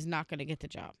is not going to get the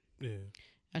job. Yeah.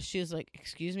 And she was like,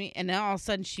 excuse me? And then all of a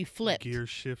sudden she flipped. Gear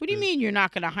shifted. What do you mean you're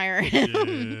not going to hire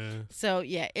him? Yeah. So,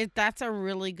 yeah, that's a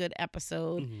really good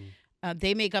episode.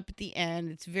 They make up at the end.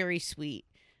 It's very sweet.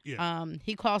 Yeah.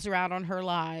 He calls her out on her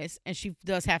lies, and she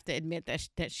does have to admit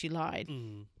that she lied.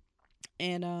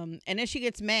 And then she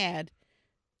gets mad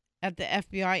at the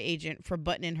FBI agent for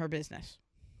butting in her business.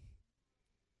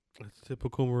 That's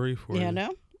typical Marie for you. Yeah,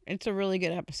 no? It's a really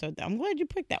good episode. I'm glad you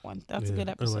picked that one. That's a good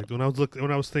episode. I liked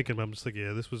when I was thinking, I'm just like,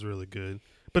 yeah, this was really good.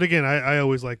 But again, I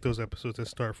always like those episodes that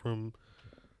start from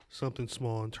something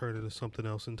small and turn into something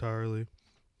else entirely.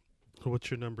 So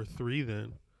what's your number 3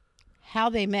 then? How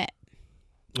They Met.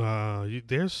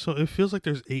 It feels like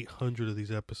there's 800 of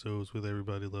these episodes with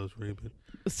Everybody Loves Raymond.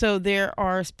 So there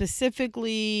are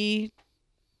specifically,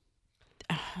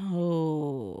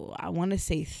 I want to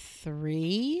say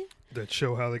 3. That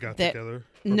show how they got together?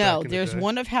 No, there's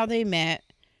one of how they met.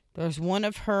 There's one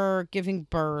of her giving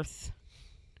birth.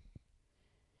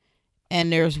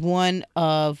 And there's one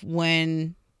of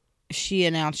when she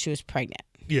announced she was pregnant.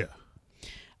 Yeah.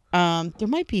 There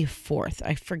might be a 4th.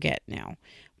 I forget now.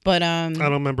 But I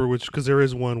don't remember which, because there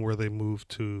is one where they moved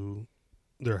to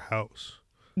their house.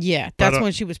 Yeah, that's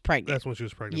when she was pregnant. That's when she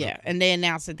was pregnant. Yeah, and they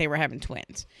announced that they were having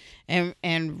twins.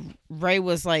 And Ray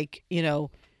was like,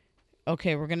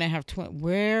 okay, we're going to have twins.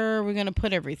 Where are we going to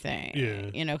put everything? Yeah.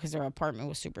 Because their apartment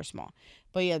was super small.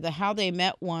 But yeah, the How They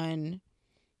Met one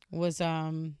was,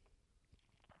 it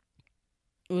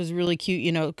was really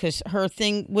cute, because her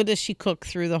thing, what does she cook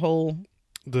through the whole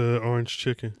The orange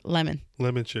chicken. Lemon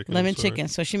chicken. Lemon chicken.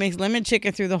 So she makes lemon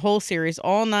chicken through the whole series.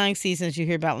 All 9 seasons you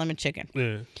hear about lemon chicken.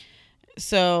 Yeah.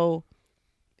 So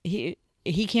he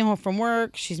came home from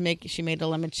work. She made a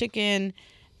lemon chicken,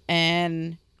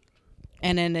 and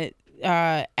then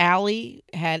Allie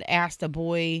had asked a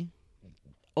boy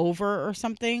over or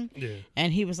something. Yeah.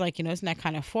 And he was like, isn't that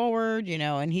kind of forward,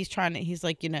 and he's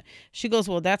like, she goes,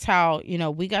 well, that's how,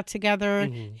 we got together.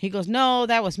 Mm-hmm. He goes, no,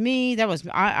 that was me.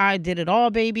 I did it all,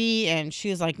 baby. And she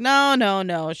was like,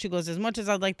 no. She goes, as much as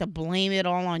I'd like to blame it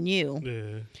all on you.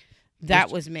 Yeah.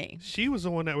 That was me. She was the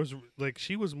one that was like,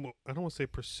 she was, I don't want to say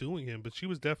pursuing him, but she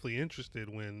was definitely interested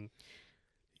when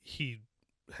he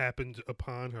happened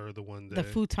upon her the one day. The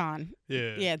futon.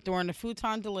 Yeah. Yeah, during the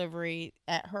futon delivery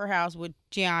at her house with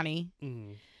Gianni.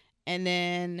 Mm-hmm. And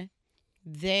then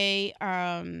they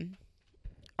are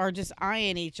just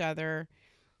eyeing each other.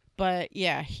 But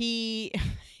yeah, he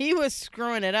was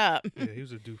screwing it up. Yeah, he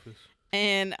was a doofus.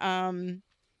 And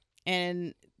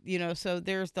so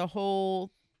there's the whole,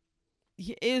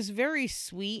 it was very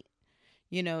sweet.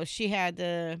 She had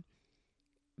to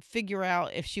figure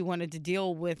out if she wanted to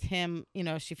deal with him.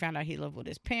 She found out he lived with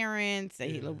his parents,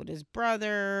 that he lived with his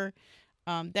brother.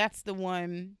 That's the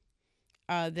one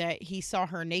that he saw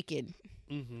her naked.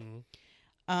 Mm-hmm.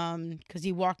 Because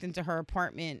he walked into her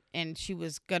apartment and she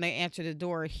was gonna answer the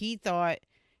door. He thought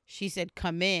she said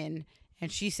come in,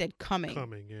 and she said coming.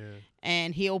 Coming, yeah.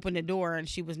 And he opened the door and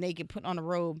she was naked, put on a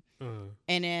robe.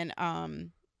 And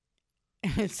then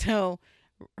so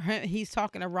he's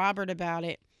talking to Robert about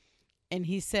it. And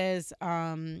he says,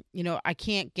 I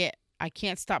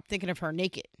can't stop thinking of her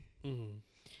naked. Mm-hmm.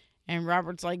 And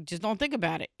Robert's like, just don't think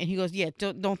about it. And he goes, yeah,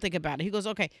 don't think about it. He goes,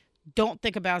 okay, don't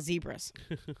think about zebras.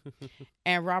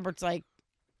 And Robert's like,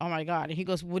 oh my God. And he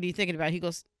goes, what are you thinking about? He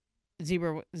goes,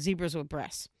 zebras with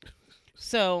breasts.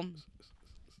 So,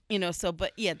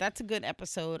 but yeah, that's a good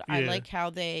episode. Yeah. I like how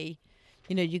they,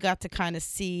 you got to kind of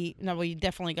see, you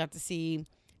definitely got to see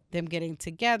them getting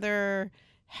together,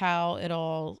 how it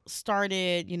all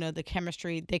started, the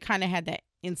chemistry. They kind of had that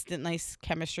instant nice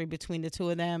chemistry between the two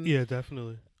of them. Yeah,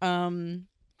 definitely. And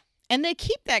they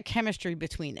keep that chemistry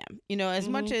between them, as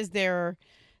much as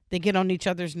they get on each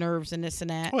other's nerves and this and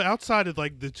that. Well, outside of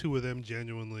like the two of them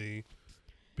genuinely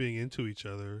being into each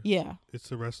other, yeah, it's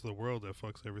the rest of the world that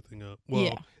fucks everything up.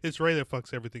 Well, it's Ray that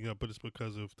fucks everything up, but it's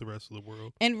because of the rest of the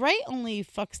world. And Ray only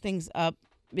fucks things up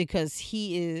because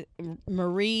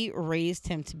Marie raised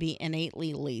him to be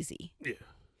innately lazy. Yeah.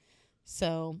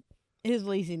 So his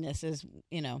laziness is,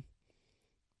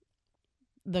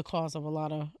 the cause of a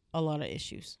lot of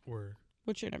issues. Word.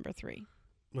 What's your number 3?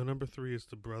 My number 3 is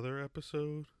the brother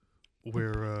episode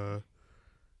where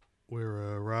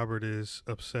Robert is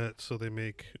upset, so they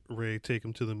make Ray take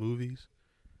him to the movies.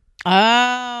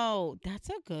 Oh, that's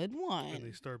a good one. And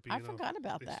they start being I forgot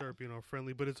about that. They start being all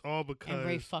friendly, but it's all because... And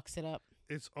Ray fucks it up.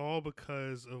 It's all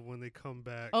because of when they come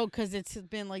back. Oh, because it's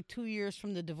been like 2 years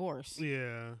from the divorce.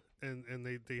 Yeah, and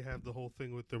they have the whole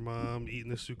thing with their mom eating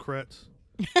the sucrettes.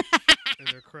 And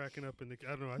they're cracking up in the...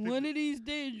 I don't know. I think one of these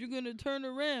days you're going to turn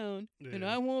around and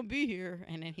I won't be here.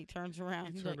 And then he turns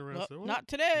around. He's like, so, not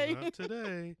today. Not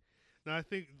today. Now, I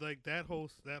think like that whole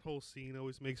scene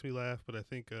always makes me laugh, but I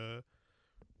think... I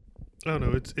don't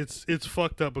know. It's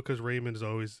fucked up because Raymond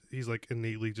is he's like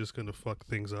innately just gonna fuck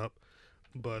things up,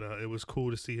 but it was cool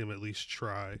to see him at least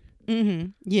try. Mm-hmm.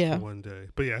 Yeah. One day,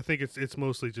 but yeah, I think it's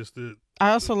mostly just the.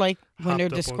 I also like when they're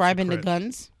describing the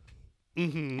guns.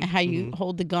 Mm-hmm. And how you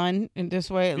hold the gun in this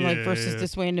way, versus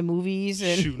this way in the movies,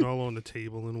 and shooting all on the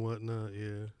table and whatnot.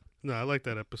 Yeah. No, I like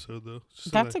that episode though.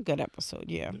 That's a good episode.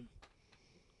 Yeah.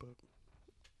 But,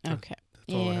 okay.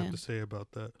 That's all I have to say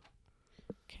about that.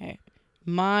 Okay.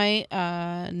 My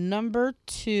number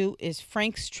 2 is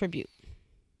Frank's tribute.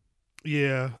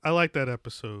 Yeah, I like that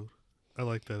episode.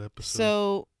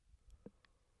 So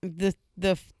there's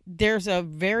the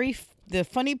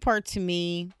funny part to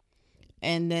me,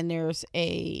 and then there's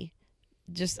a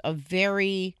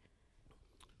very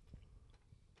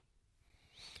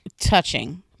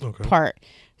touching part.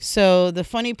 So the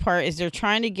funny part is they're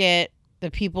trying to get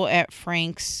the people at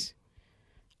Frank's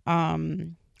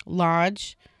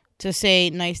lodge to say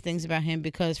nice things about him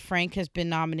because Frank has been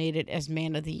nominated as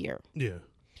Man of the Year. Yeah.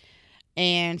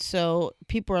 And so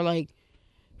people are like,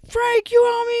 Frank, you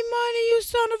owe me money, you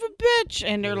son of a bitch.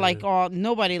 And they're like, oh,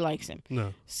 nobody likes him.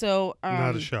 No. So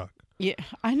not a shock. Yeah,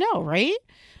 I know, right?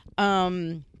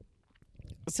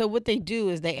 So what they do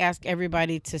is they ask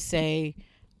everybody to say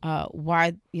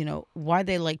why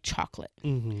they like chocolate.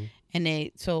 Mm-hmm.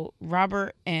 And so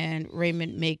Robert and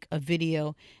Raymond make a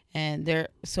video, and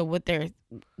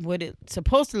what it's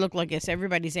supposed to look like is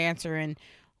everybody's answering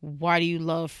why do you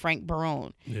love Frank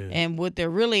Barone? Yeah. And what they're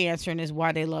really answering is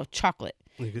why they love chocolate.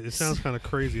 It sounds kind of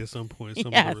crazy at some point.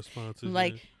 Some yes. of the responses,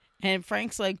 like, and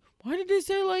Frank's like, why did they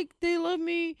say like they love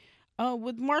me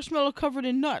with marshmallow covered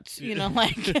in nuts? You know,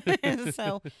 like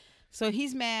so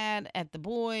he's mad at the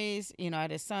boys, you know,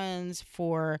 at his sons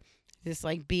for this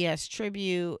like BS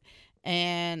tribute,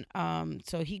 and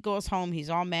so he goes home. He's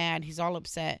all mad. He's all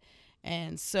upset,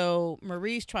 and so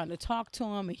Marie's trying to talk to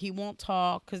him, and he won't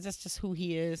talk because that's just who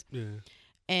he is. Yeah,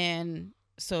 and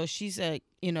so she's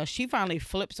you know, she finally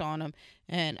flips on him,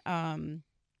 and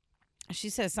she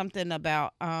says something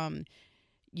about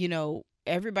you know,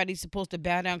 everybody's supposed to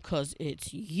bow down because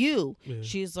it's you. Yeah.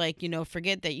 She's like, you know,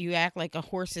 forget that you act like a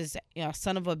horse's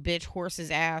son of a bitch, horse's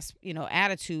ass, you know,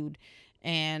 attitude.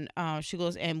 And she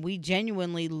goes, and we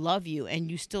genuinely love you,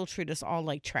 and you still treat us all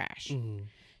like trash,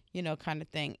 you know, kind of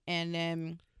thing. And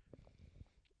then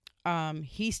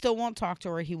he still won't talk to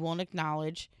her. He won't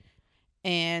acknowledge.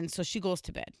 And so she goes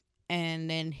to bed. And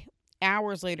then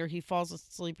hours later, he falls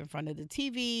asleep in front of the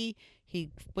TV. He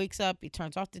wakes up. He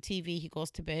turns off the TV. He goes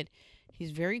to bed.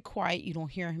 He's very quiet. You don't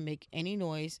hear him make any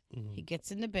noise. He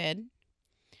gets into bed.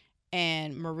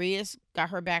 And Maria's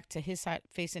got her back to his side,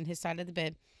 facing his side of the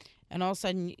bed. And all of a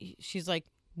sudden, she's like,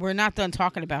 we're not done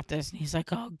talking about this. And he's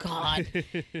like, oh, God.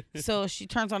 So she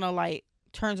turns on a light,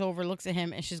 turns over, looks at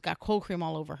him, and she's got cold cream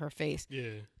all over her face.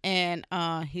 Yeah. And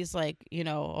he's like, you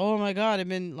know, oh, my God, I've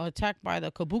been attacked by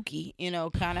the kabuki, you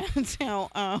know, kind of. So,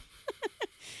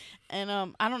 and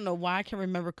I don't know why I can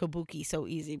remember kabuki so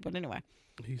easy. But anyway.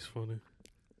 He's funny.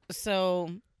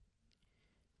 So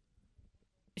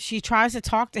she tries to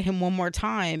talk to him one more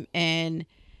time, and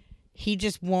he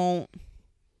just won't.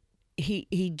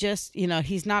 He just, you know,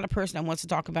 he's not a person that wants to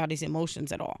talk about his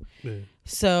emotions at all. Yeah.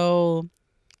 So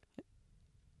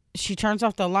she turns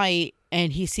off the light,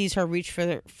 and he sees her reach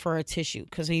for a tissue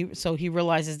because he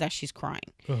realizes that she's crying.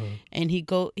 And he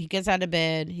gets out of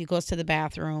bed, he goes to the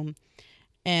bathroom,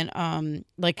 and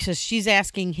like, cause she's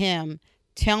asking him,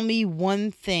 tell me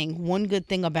one good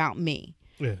thing about me.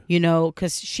 Yeah. You know,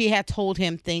 because she had told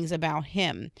him things about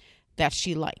him that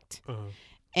she liked.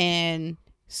 And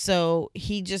so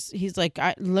he's like,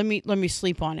 let me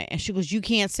sleep on it. And she goes, you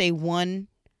can't say one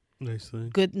nice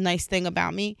thing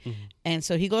about me. And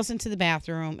so he goes into the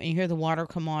bathroom, and you hear the water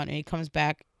come on, and he comes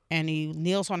back, and he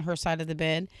kneels on her side of the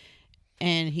bed,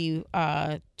 and he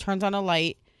turns on a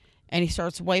light, and he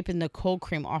starts wiping the cold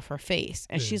cream off her face.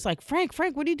 And she's like, Frank,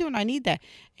 what are you doing? I need that.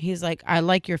 He's like, I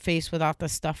like your face without the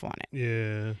stuff on it.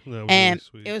 Yeah. That was and really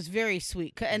sweet. It was very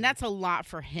sweet. And that's a lot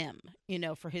for him, you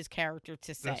know, for his character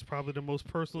to say. That's probably the most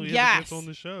personal he ever gets on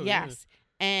the show. Yes.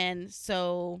 Yeah. And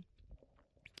so,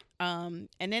 and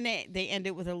then they end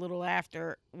it with a little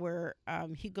laughter where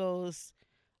he goes,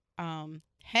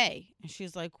 hey. And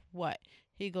she's like, what?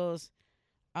 He goes,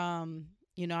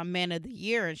 you know, I'm man of the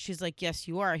year. And she's like, yes,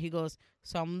 you are. He goes,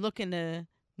 so I'm looking to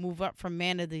move up from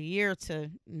man of the year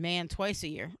to man twice a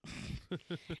year.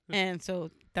 And so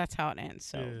that's how it ends.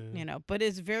 So, you know, but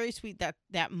it's very sweet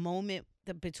that moment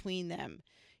between them,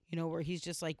 you know, where he's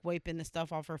just like wiping the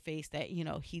stuff off her face that, you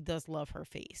know, he does love her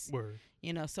face. Word.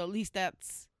 You know, so at least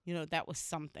that's, you know, that was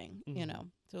something, you know,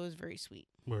 so it was very sweet.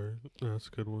 Word. That's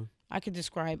a good one. I could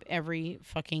describe every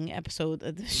fucking episode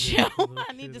of the show.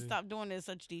 I need to stop doing it in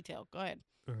such detail. Go ahead.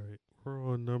 All right. We're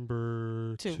on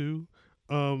number two.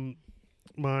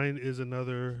 Mine is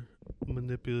another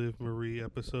Manipulative Marie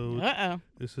episode.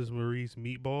 This is Marie's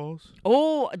Meatballs.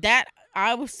 Oh, that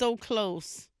I was so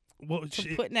close. Well,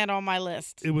 putting that on my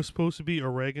list. It was supposed to be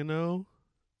oregano.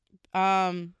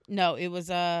 No, it was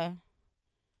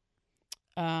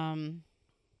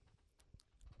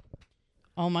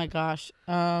oh my gosh.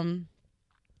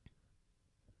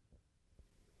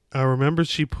 I remember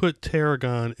she put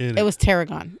tarragon in it. It was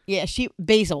tarragon. Yeah,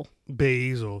 basil.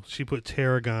 Basil. She put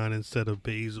tarragon instead of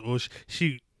basil.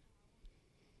 She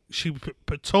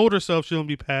told herself she don't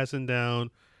be passing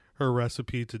down her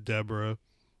recipe to Deborah.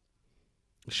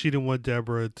 She didn't want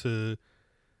Deborah to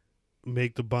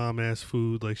make the bomb-ass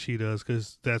food like she does,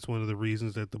 because that's one of the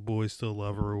reasons that the boys still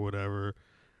love her or whatever.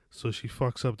 So she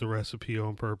fucks up the recipe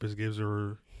on purpose, gives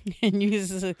her... and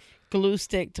uses a glue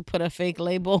stick to put a fake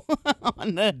label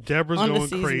on the Deborah's on going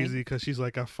the crazy because she's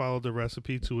like, I followed the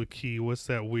recipe to a key. What's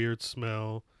that weird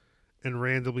smell? And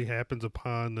randomly happens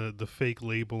upon the fake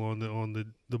label on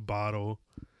the bottle.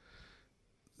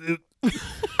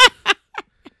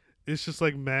 It's just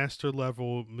like master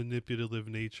level manipulative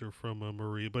nature from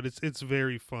Marie, but it's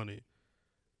very funny,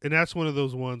 and that's one of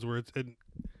those ones where it's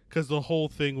because the whole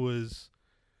thing was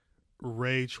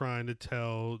Ray trying to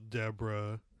tell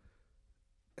Deborah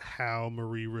how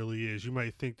Marie really is. You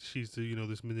might think she's the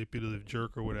this manipulative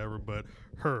jerk or whatever, but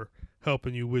her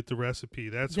helping you with the recipe.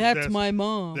 That's my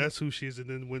mom. That's who she is. And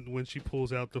then when she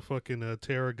pulls out the fucking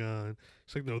Tarragon,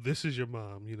 it's like, no, this is your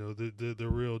mom. The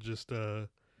real just the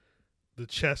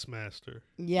chess master.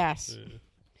 Yes. Yeah.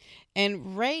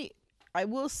 And Ray, I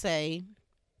will say,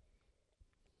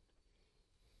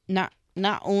 not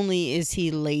only is he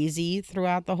lazy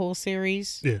throughout the whole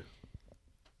series. Yeah.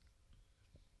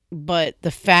 But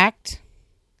the fact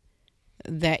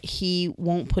that he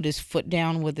won't put his foot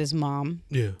down with his mom.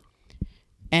 Yeah.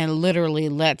 And literally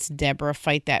lets Deborah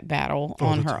fight that battle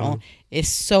on her own is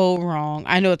so wrong.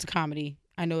 I know it's a comedy.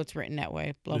 I know it's written that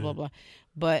way. Blah, blah, blah.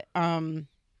 But,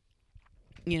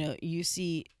 you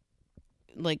see,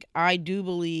 like, I do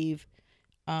believe,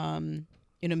 me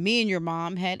and your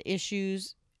mom had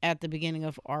issues at the beginning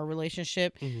of our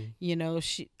relationship. Mm-hmm.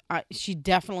 She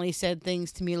definitely said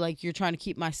things to me like, you're trying to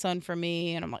keep my son from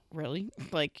me. And I'm like, really?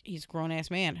 Like, he's a grown-ass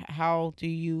man. How do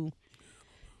you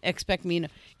expect me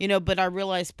to, but I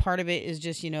realized part of it is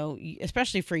just,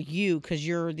 especially for you, because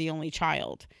you're the only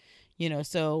child,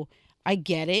 so I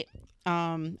get it.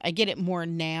 I get it more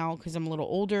now because I'm a little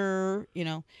older,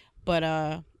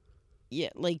 but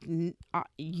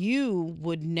you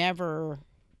would never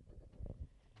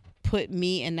put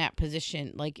me in that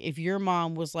position. Like, if your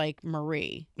mom was like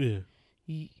Marie,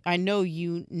 I know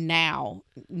you now,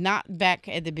 not back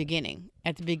at the beginning.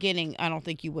 At the beginning, I don't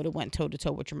think you would have went toe to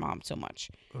toe with your mom so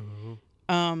much.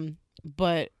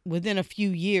 But within a few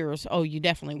years, you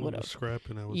definitely would have.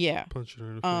 Scrapping, I was punching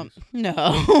her in the face.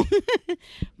 No,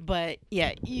 but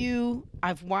yeah,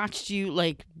 I've watched you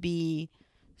like be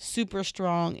super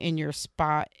strong in your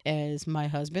spot as my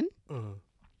husband.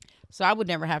 So I would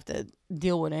never have to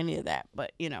deal with any of that.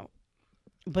 But,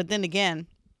 but then again,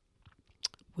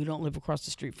 we don't live across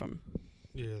the street from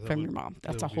your mom.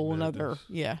 That's a whole nother,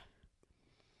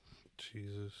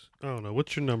 Jesus. I don't know.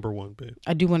 What's your number one, babe?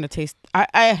 I do want to taste.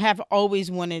 I have always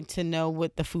wanted to know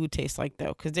what the food tastes like,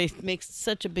 though, because they make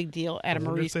such a big deal out of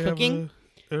Marie's cooking.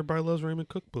 Everybody Loves Raymond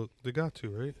cookbook. They got to,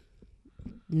 right?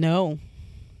 No.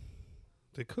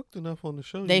 They cooked enough on the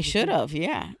show. They should have,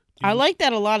 yeah. I like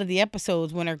that a lot of the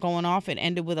episodes when they're going off, it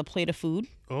ended with a plate of food.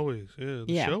 Always, yeah.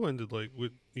 The show ended like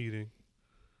with eating.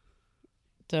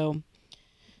 So,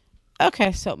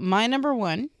 okay, so my number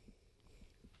one,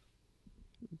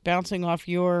 bouncing off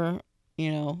your,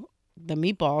 the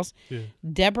meatballs,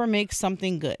 Deborah makes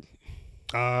something good.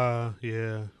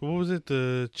 Yeah. What was it?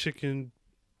 The chicken.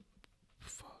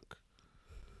 Fuck.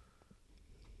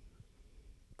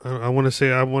 I want to say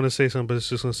something, but it's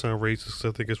just gonna sound racist because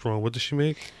I think it's wrong. What did she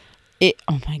make?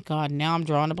 Oh my God! Now I'm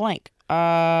drawing a blank.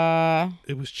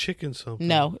 It was chicken something.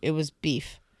 No, it was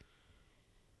beef.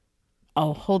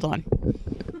 Oh, hold on.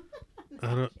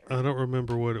 I don't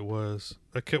remember what it was.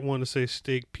 I kept wanting to say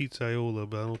steak pizzaiola,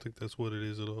 but I don't think that's what it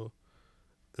is at all.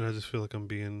 And I just feel like I'm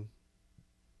being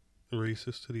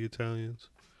racist to the Italians.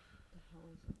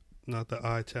 Not the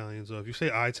Italians. If you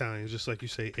say Italians, just like you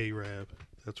say Arab,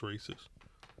 that's racist.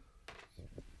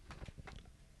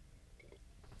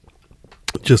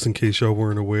 Just in case y'all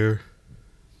weren't aware.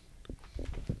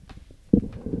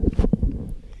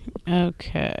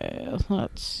 Okay,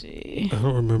 let's see. I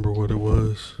don't remember what it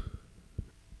was.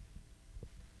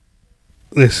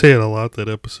 They say it a lot that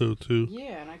episode too.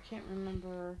 Yeah, and I can't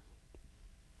remember.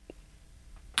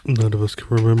 None of us can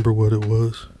remember what it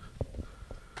was.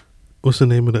 What's the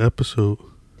name of the episode?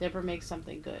 Deborah makes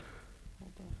something good.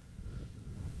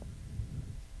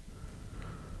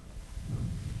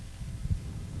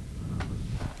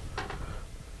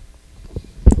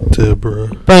 Deborah.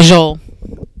 Brajol.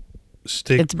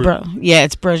 Steak. It's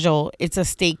it's brajol. It's a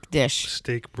steak dish.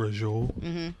 Steak brajol.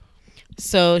 Mm-hmm.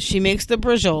 So she makes the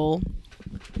brajol,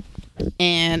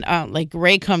 and like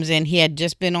Ray comes in. He had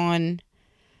just been on.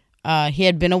 He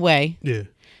had been away. Yeah.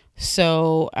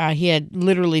 So he had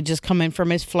literally just come in from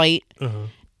his flight. Uh-huh.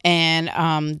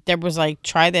 And Deborah was like,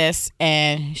 "Try this,"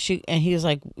 and he was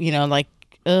like, like,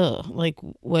 "Ugh, like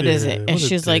what is it?" And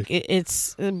she's like,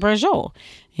 "It's brajol."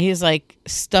 He's like,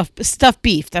 stuffed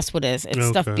beef. That's what it is. It's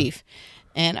stuffed beef,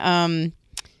 and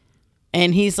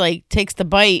he's like, takes the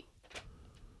bite,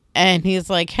 and he's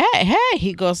like, hey,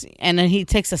 he goes, and then he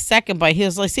takes a second bite. He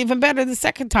was like, it's even better the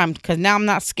second time because now I'm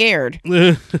not scared,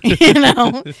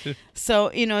 So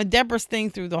Deborah's thing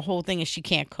through the whole thing is she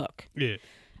can't cook. Yeah.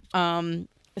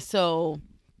 So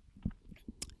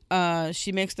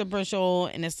she makes the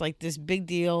brajol, and it's like this big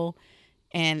deal,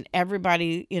 and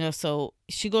everybody, so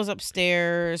she goes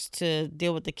upstairs to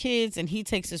deal with the kids, and he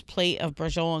takes his plate of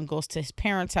brajol and goes to his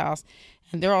parents' house,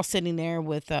 and they're all sitting there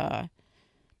with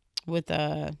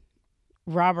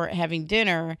Robert having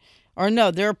dinner. or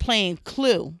no, they're playing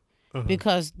Clue.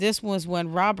 Because this was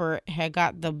when Robert had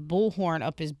got the bullhorn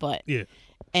up his butt. Yeah.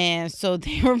 And so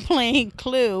they were playing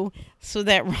Clue so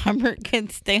that Robert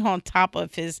could stay on top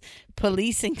of his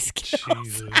policing skills.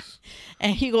 Jesus.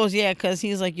 And he goes, yeah, because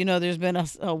he's like, there's been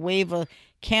a wave of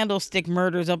candlestick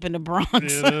murders up in the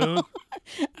Bronx. I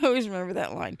always remember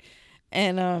that line.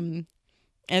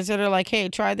 And so they're like, hey,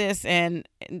 try this. And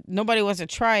nobody wants to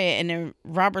try it. And then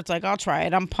Robert's like, I'll try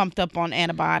it. I'm pumped up on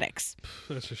antibiotics.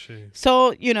 That's a shame.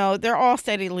 So, they're all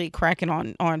steadily cracking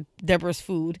on Deborah's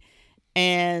food.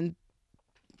 And,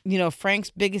 Frank's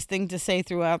biggest thing to say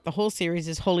throughout the whole series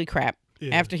is holy crap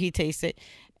after he tastes it.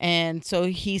 And so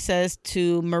he says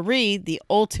to Marie, the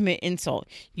ultimate insult,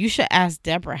 you should ask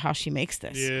Deborah how she makes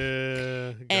this.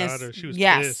 Yeah, got her. She was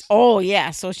pissed. Oh,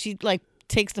 yeah. So she,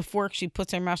 takes the fork, she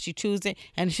puts it in her mouth, she chews it,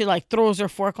 and she throws her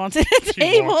fork onto the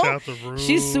table. Walks out the room.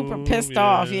 She's super pissed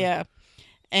off, yeah.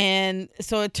 And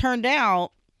so it turned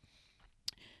out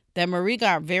that Marie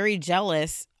got very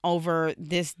jealous over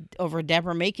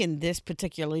Deborah making this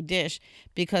particular dish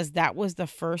because that was the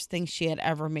first thing she had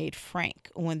ever made Frank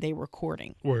when they were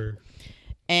courting. Word.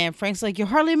 And Frank's like, you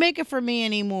hardly make it for me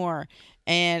anymore.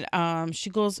 And she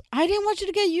goes, I didn't want you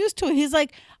to get used to it. He's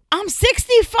like, I'm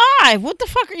 65. What the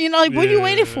fuck are what are you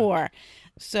waiting for?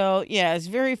 So, yeah, it's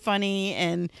very funny.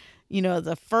 And,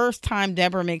 the first time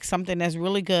Deborah makes something that's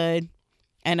really good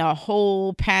and a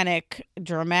whole panic,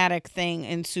 dramatic thing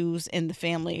ensues in the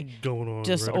family. Going on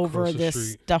just right over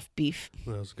this stuffed beef.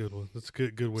 That was a good one. That's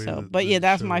a good way. So, but yeah,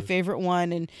 that's my favorite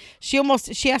one. And she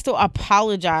has to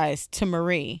apologize to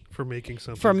Marie for making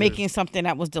something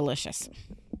that was delicious.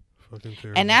 Fucking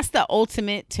terrible. And that's the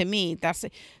ultimate to me. That's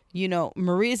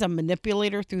Marie's a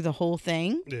manipulator through the whole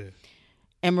thing. Yeah.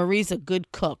 And Marie's a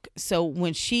good cook. So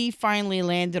when she finally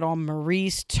landed on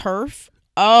Marie's turf,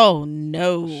 oh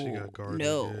no. She got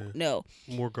guarded. No.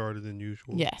 More guarded than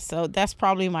usual. Yeah, so that's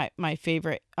probably my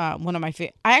favorite, one of my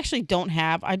favorite. I actually don't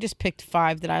have. I just picked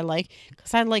 5 that I like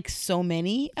because I like so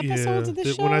many episodes of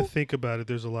this show. When I think about it,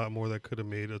 there's a lot more that could have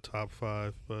made a top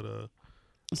 5, but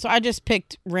so I just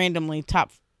picked randomly top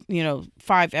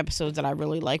 5 episodes that I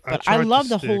really like, but I love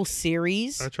the whole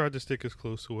series. I tried to stick as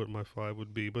close to what my 5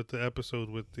 would be, but the episode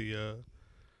with the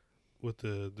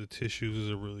tissues is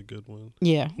a really good one.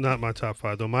 Yeah. Not my top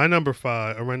 5 though. My number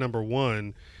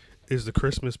 1 is the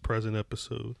Christmas present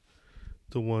episode.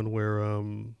 The one where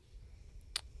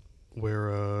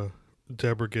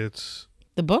Deborah gets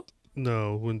the book?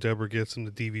 No, when Deborah gets him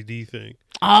the DVD thing.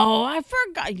 Oh, I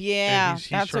forgot. Yeah,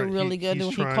 that's a really good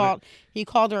one. He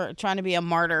called her trying to be a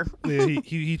martyr. Yeah,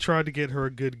 he tried to get her a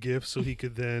good gift so he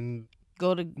could then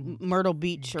go to Myrtle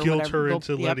Beach or guilt whatever. her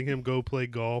into letting him go play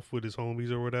golf with his homies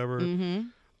or whatever.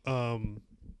 Mm-hmm.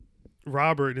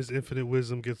 Robert, in his infinite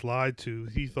wisdom, gets lied to.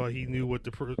 He thought he knew what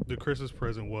the Christmas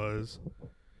present was.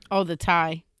 Oh, the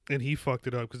tie. And he fucked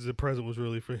it up because the present was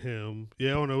really for him.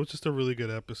 Yeah, I don't know. It's just a really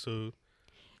good episode.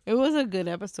 It was a good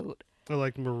episode. I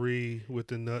like Marie with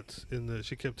the nuts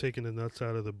she kept taking the nuts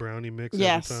out of the brownie mix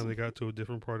every time they got to a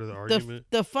different part of the argument.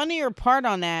 The funnier part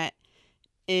on that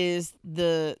is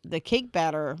the cake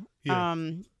batter,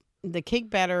 the cake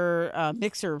batter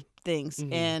mixer things,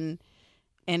 and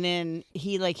then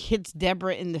he hits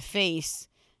Deborah in the face,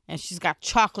 and she's got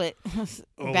chocolate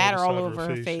batter all over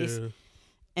her face,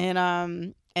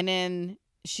 and then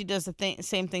she does the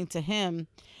same thing to him.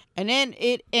 And then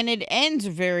it ends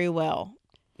very well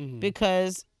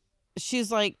because she's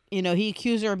like, he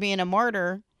accused her of being a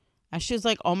martyr. And she's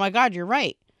like, oh, my God, you're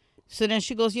right. So then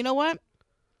she goes, you know what?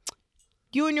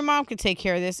 You and your mom can take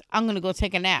care of this. I'm going to go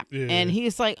take a nap. Yeah. And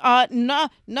he's like, no.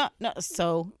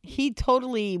 So he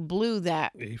totally blew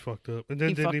that. Yeah, he fucked up. And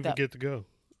then didn't even get to go.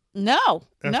 No.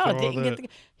 Didn't get to go.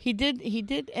 He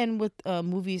did end with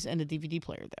movies and a DVD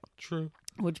player, though. True.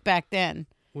 Which back then.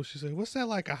 What she said? What's that,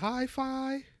 like a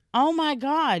hi-fi? Oh my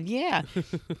God! Yeah, she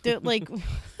thought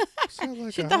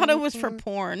it was for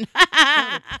porn.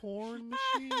 A porn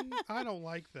machine? I don't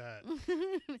like that.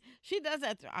 She does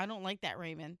that. I don't like that,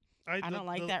 Raymond. I don't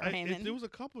like that, Raymond. It was a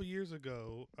couple years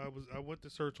ago. I went to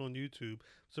search on YouTube.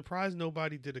 Surprised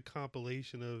nobody did a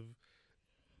compilation of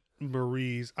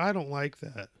Marie's. I don't like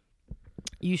that.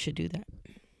 You should do that.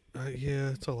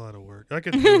 Yeah, it's a lot of work. I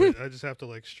can do it. I just have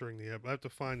to string I have to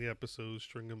find the episodes,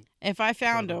 string them. If I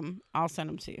found them, I'll send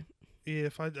them to you. Yeah,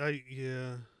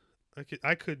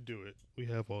 I could do it. We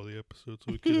have all the episodes,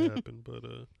 so it could happen. But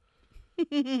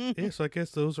yeah, so I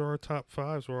guess those are our top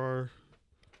 5s. Or our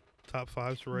top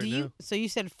 5s for right now. So you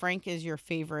said Frank is your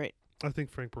favorite. I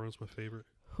think Frank Baron's my favorite.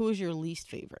 Who's your least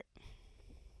favorite?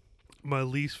 My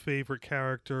least favorite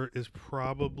character is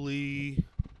probably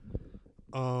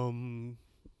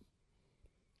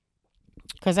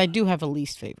Because I do have a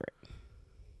least favorite.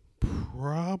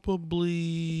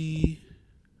 Probably.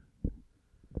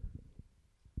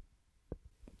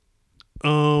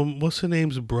 What's her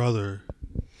name's brother?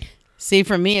 See,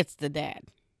 for me, it's the dad.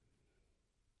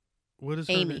 What is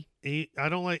Amy? I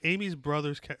don't like Amy's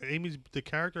brother's. The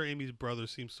character Amy's brother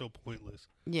seems so pointless.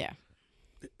 Yeah.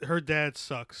 Her dad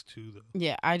sucks too, though.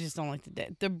 Yeah, I just don't like the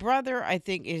dad. The brother, I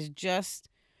think, is just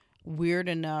weird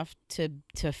enough to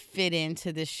fit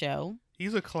into the show.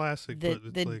 He's a classic.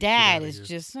 The dad is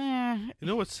just. You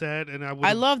know what's sad, and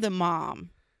I love the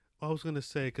mom. I was gonna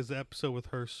say because the episode with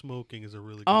her smoking is a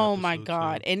really good oh episode my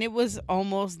god, too. And it was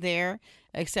almost there,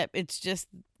 except it's just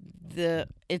the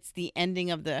ending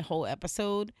of the whole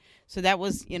episode. So that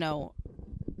was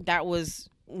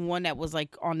one that was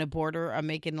like on the border of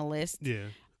making the list. Yeah,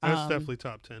 that's definitely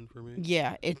top 10 for me.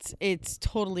 Yeah, it's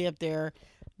totally up there.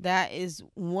 That is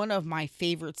one of my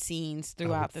favorite scenes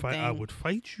throughout the thing. I would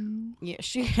fight you. Yeah,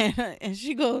 she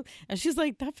goes and she's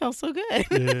like, that felt so good.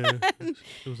 Yeah, it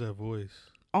was that voice.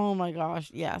 Oh my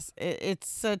gosh, yes. It's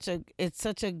such a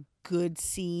good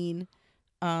scene.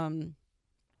 There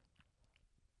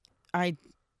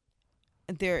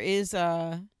is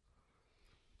I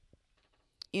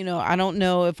don't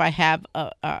know if I have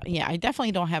I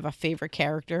definitely don't have a favorite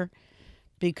character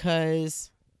because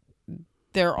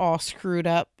they're all screwed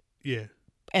up. Yeah.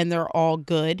 And they're all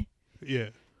good. Yeah.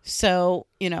 So,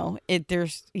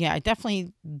 I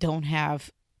definitely don't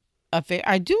have a favorite.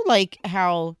 I do like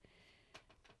how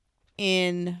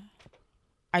I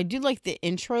do like the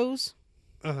intros.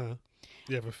 Uh-huh.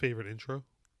 You have a favorite intro?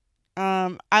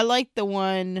 I like the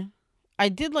one. I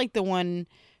did like the one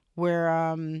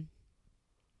where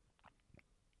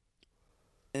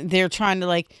they're trying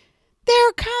to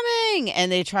they're coming,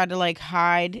 and they try to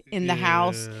hide in the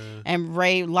house, and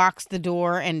Ray locks the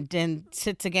door and then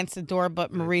sits against the door,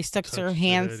 but Marie sticks her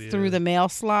hands through the mail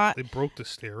slot. They broke the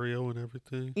stereo and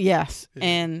everything. Yes,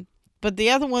 but the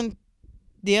other one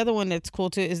that's cool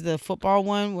too is the football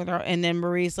one and then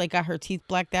Marie's got her teeth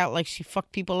blacked out, like she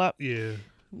fucked people up. Yeah,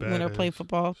 when they're playing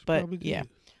football. But yeah,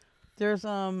 there's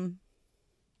one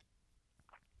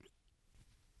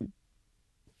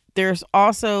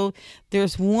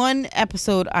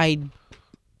episode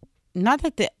not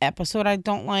that the episode I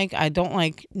don't like.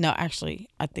 No, actually,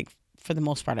 I think for the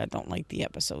most part I don't like the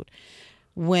episode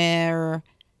where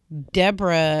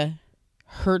Deborah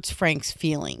hurts Frank's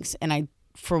feelings, and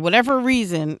for whatever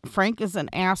reason, Frank is an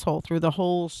asshole through the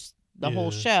whole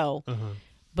show. Uh-huh.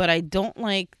 But I don't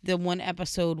like the one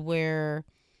episode where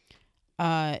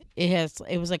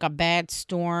it was like a bad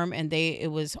storm, and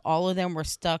all of them were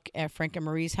stuck at Frank and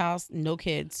Marie's house, no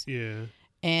kids. Yeah.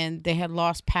 And they had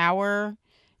lost power,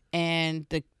 and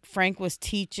Frank was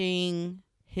teaching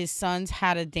his sons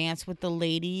how to dance with the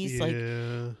ladies.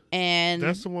 Yeah. And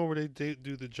that's the one where they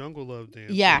do the Jungle Love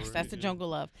dance. Yes, that's the Jungle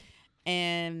Love.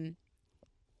 And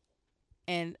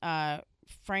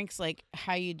Frank's like,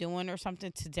 how you doing, or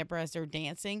something to Deborah as they're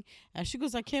dancing, and she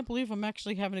goes, I can't believe I'm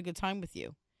actually having a good time with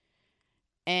you.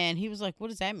 And he was like, what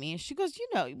does that mean? She goes,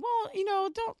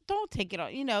 don't take it all,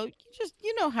 you just,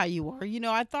 how you are,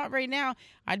 I thought right now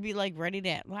I'd be ready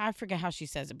to, I forget how she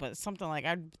says it, but something like,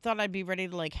 I thought I'd be ready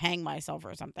to hang myself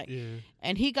or something. Yeah.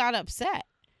 And he got upset,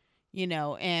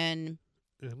 and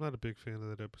yeah, I'm not a big fan of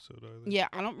that episode either. Yeah,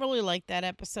 I don't really like that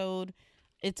episode.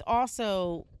 It's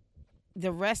also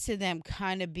the rest of them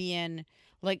kind of being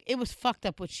it was fucked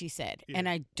up what she said, and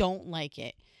I don't like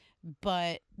it.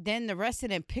 But then the rest of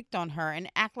them picked on her and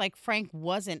act like Frank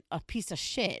wasn't a piece of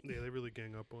shit. Yeah, they really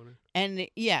gang up on her. And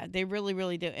they really,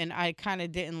 really do. And I kind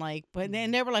of didn't but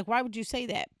then they were like, why would you say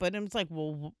that? But it's like,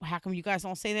 well, how come you guys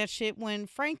don't say that shit when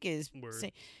Frank is,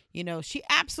 she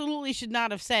absolutely should not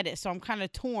have said it. So I'm kind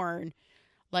of torn.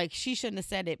 She shouldn't have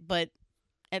said it. But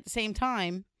at the same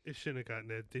time, it shouldn't have gotten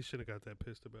that. They shouldn't have got that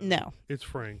pissed about it. No. It's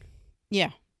Frank.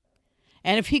 Yeah.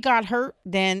 And if he got hurt,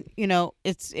 then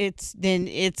it's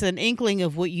an inkling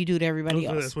of what you do to everybody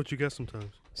else. That's what you get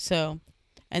sometimes. So,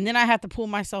 and then I have to pull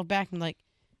myself back and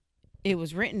it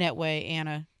was written that way,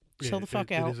 Anna. Chill the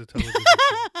fuck out. It is a television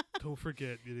show. Don't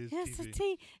forget, it is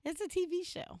TV. It's a TV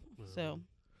show. So,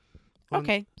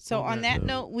 okay. So on that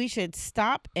note, we should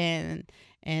stop and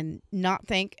not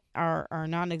thank our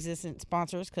non-existent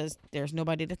sponsors because there's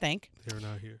nobody to thank. They're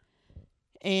not here.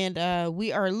 And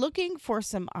we are looking for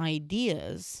some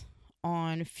ideas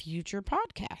on future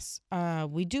podcasts.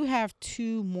 We do have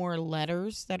 2 more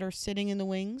letters that are sitting in the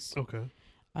wings. Okay.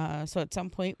 So at some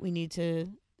point we need to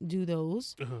do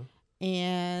those. Uh-huh.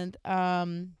 And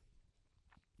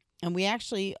we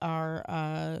actually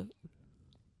are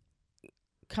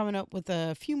coming up with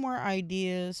a few more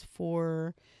ideas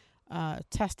for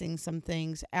testing some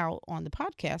things out on the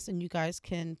podcast, and you guys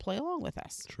can play along with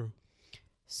us. True.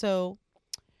 So,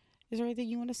 is there anything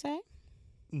you want to say?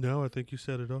 No, I think you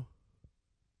said it all.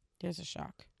 There's a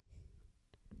shock.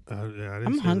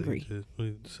 I'm hungry.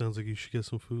 It sounds like you should get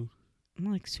some food.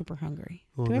 I'm like super hungry.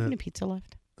 Do we have any pizza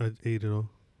left? I ate it all.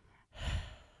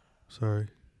 Sorry.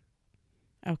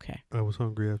 Okay. I was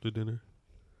hungry after dinner.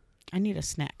 I need a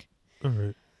snack. All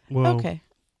right. Well, okay.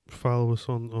 Follow us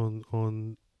on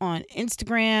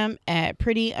Instagram at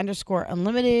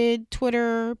pretty_unlimited,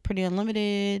 Twitter, pretty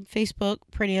unlimited, Facebook,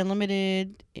 pretty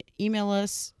unlimited. Email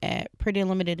us at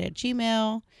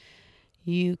prettyunlimited@gmail.com.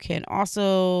 You can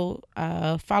also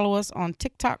follow us on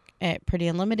TikTok at pretty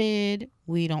unlimited.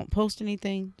 We don't post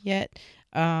anything yet.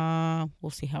 We'll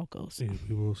see how it goes. Yeah,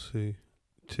 we will see.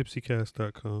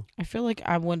 Tipsycast.com. I feel like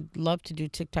I would love to do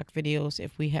TikTok videos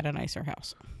if we had a nicer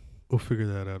house. We'll figure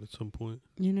that out at some point.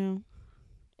 You know,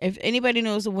 if anybody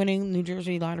knows the winning New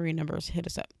Jersey lottery numbers, hit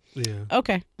us up. Yeah.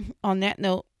 Okay. On that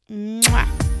note,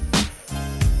 mwah.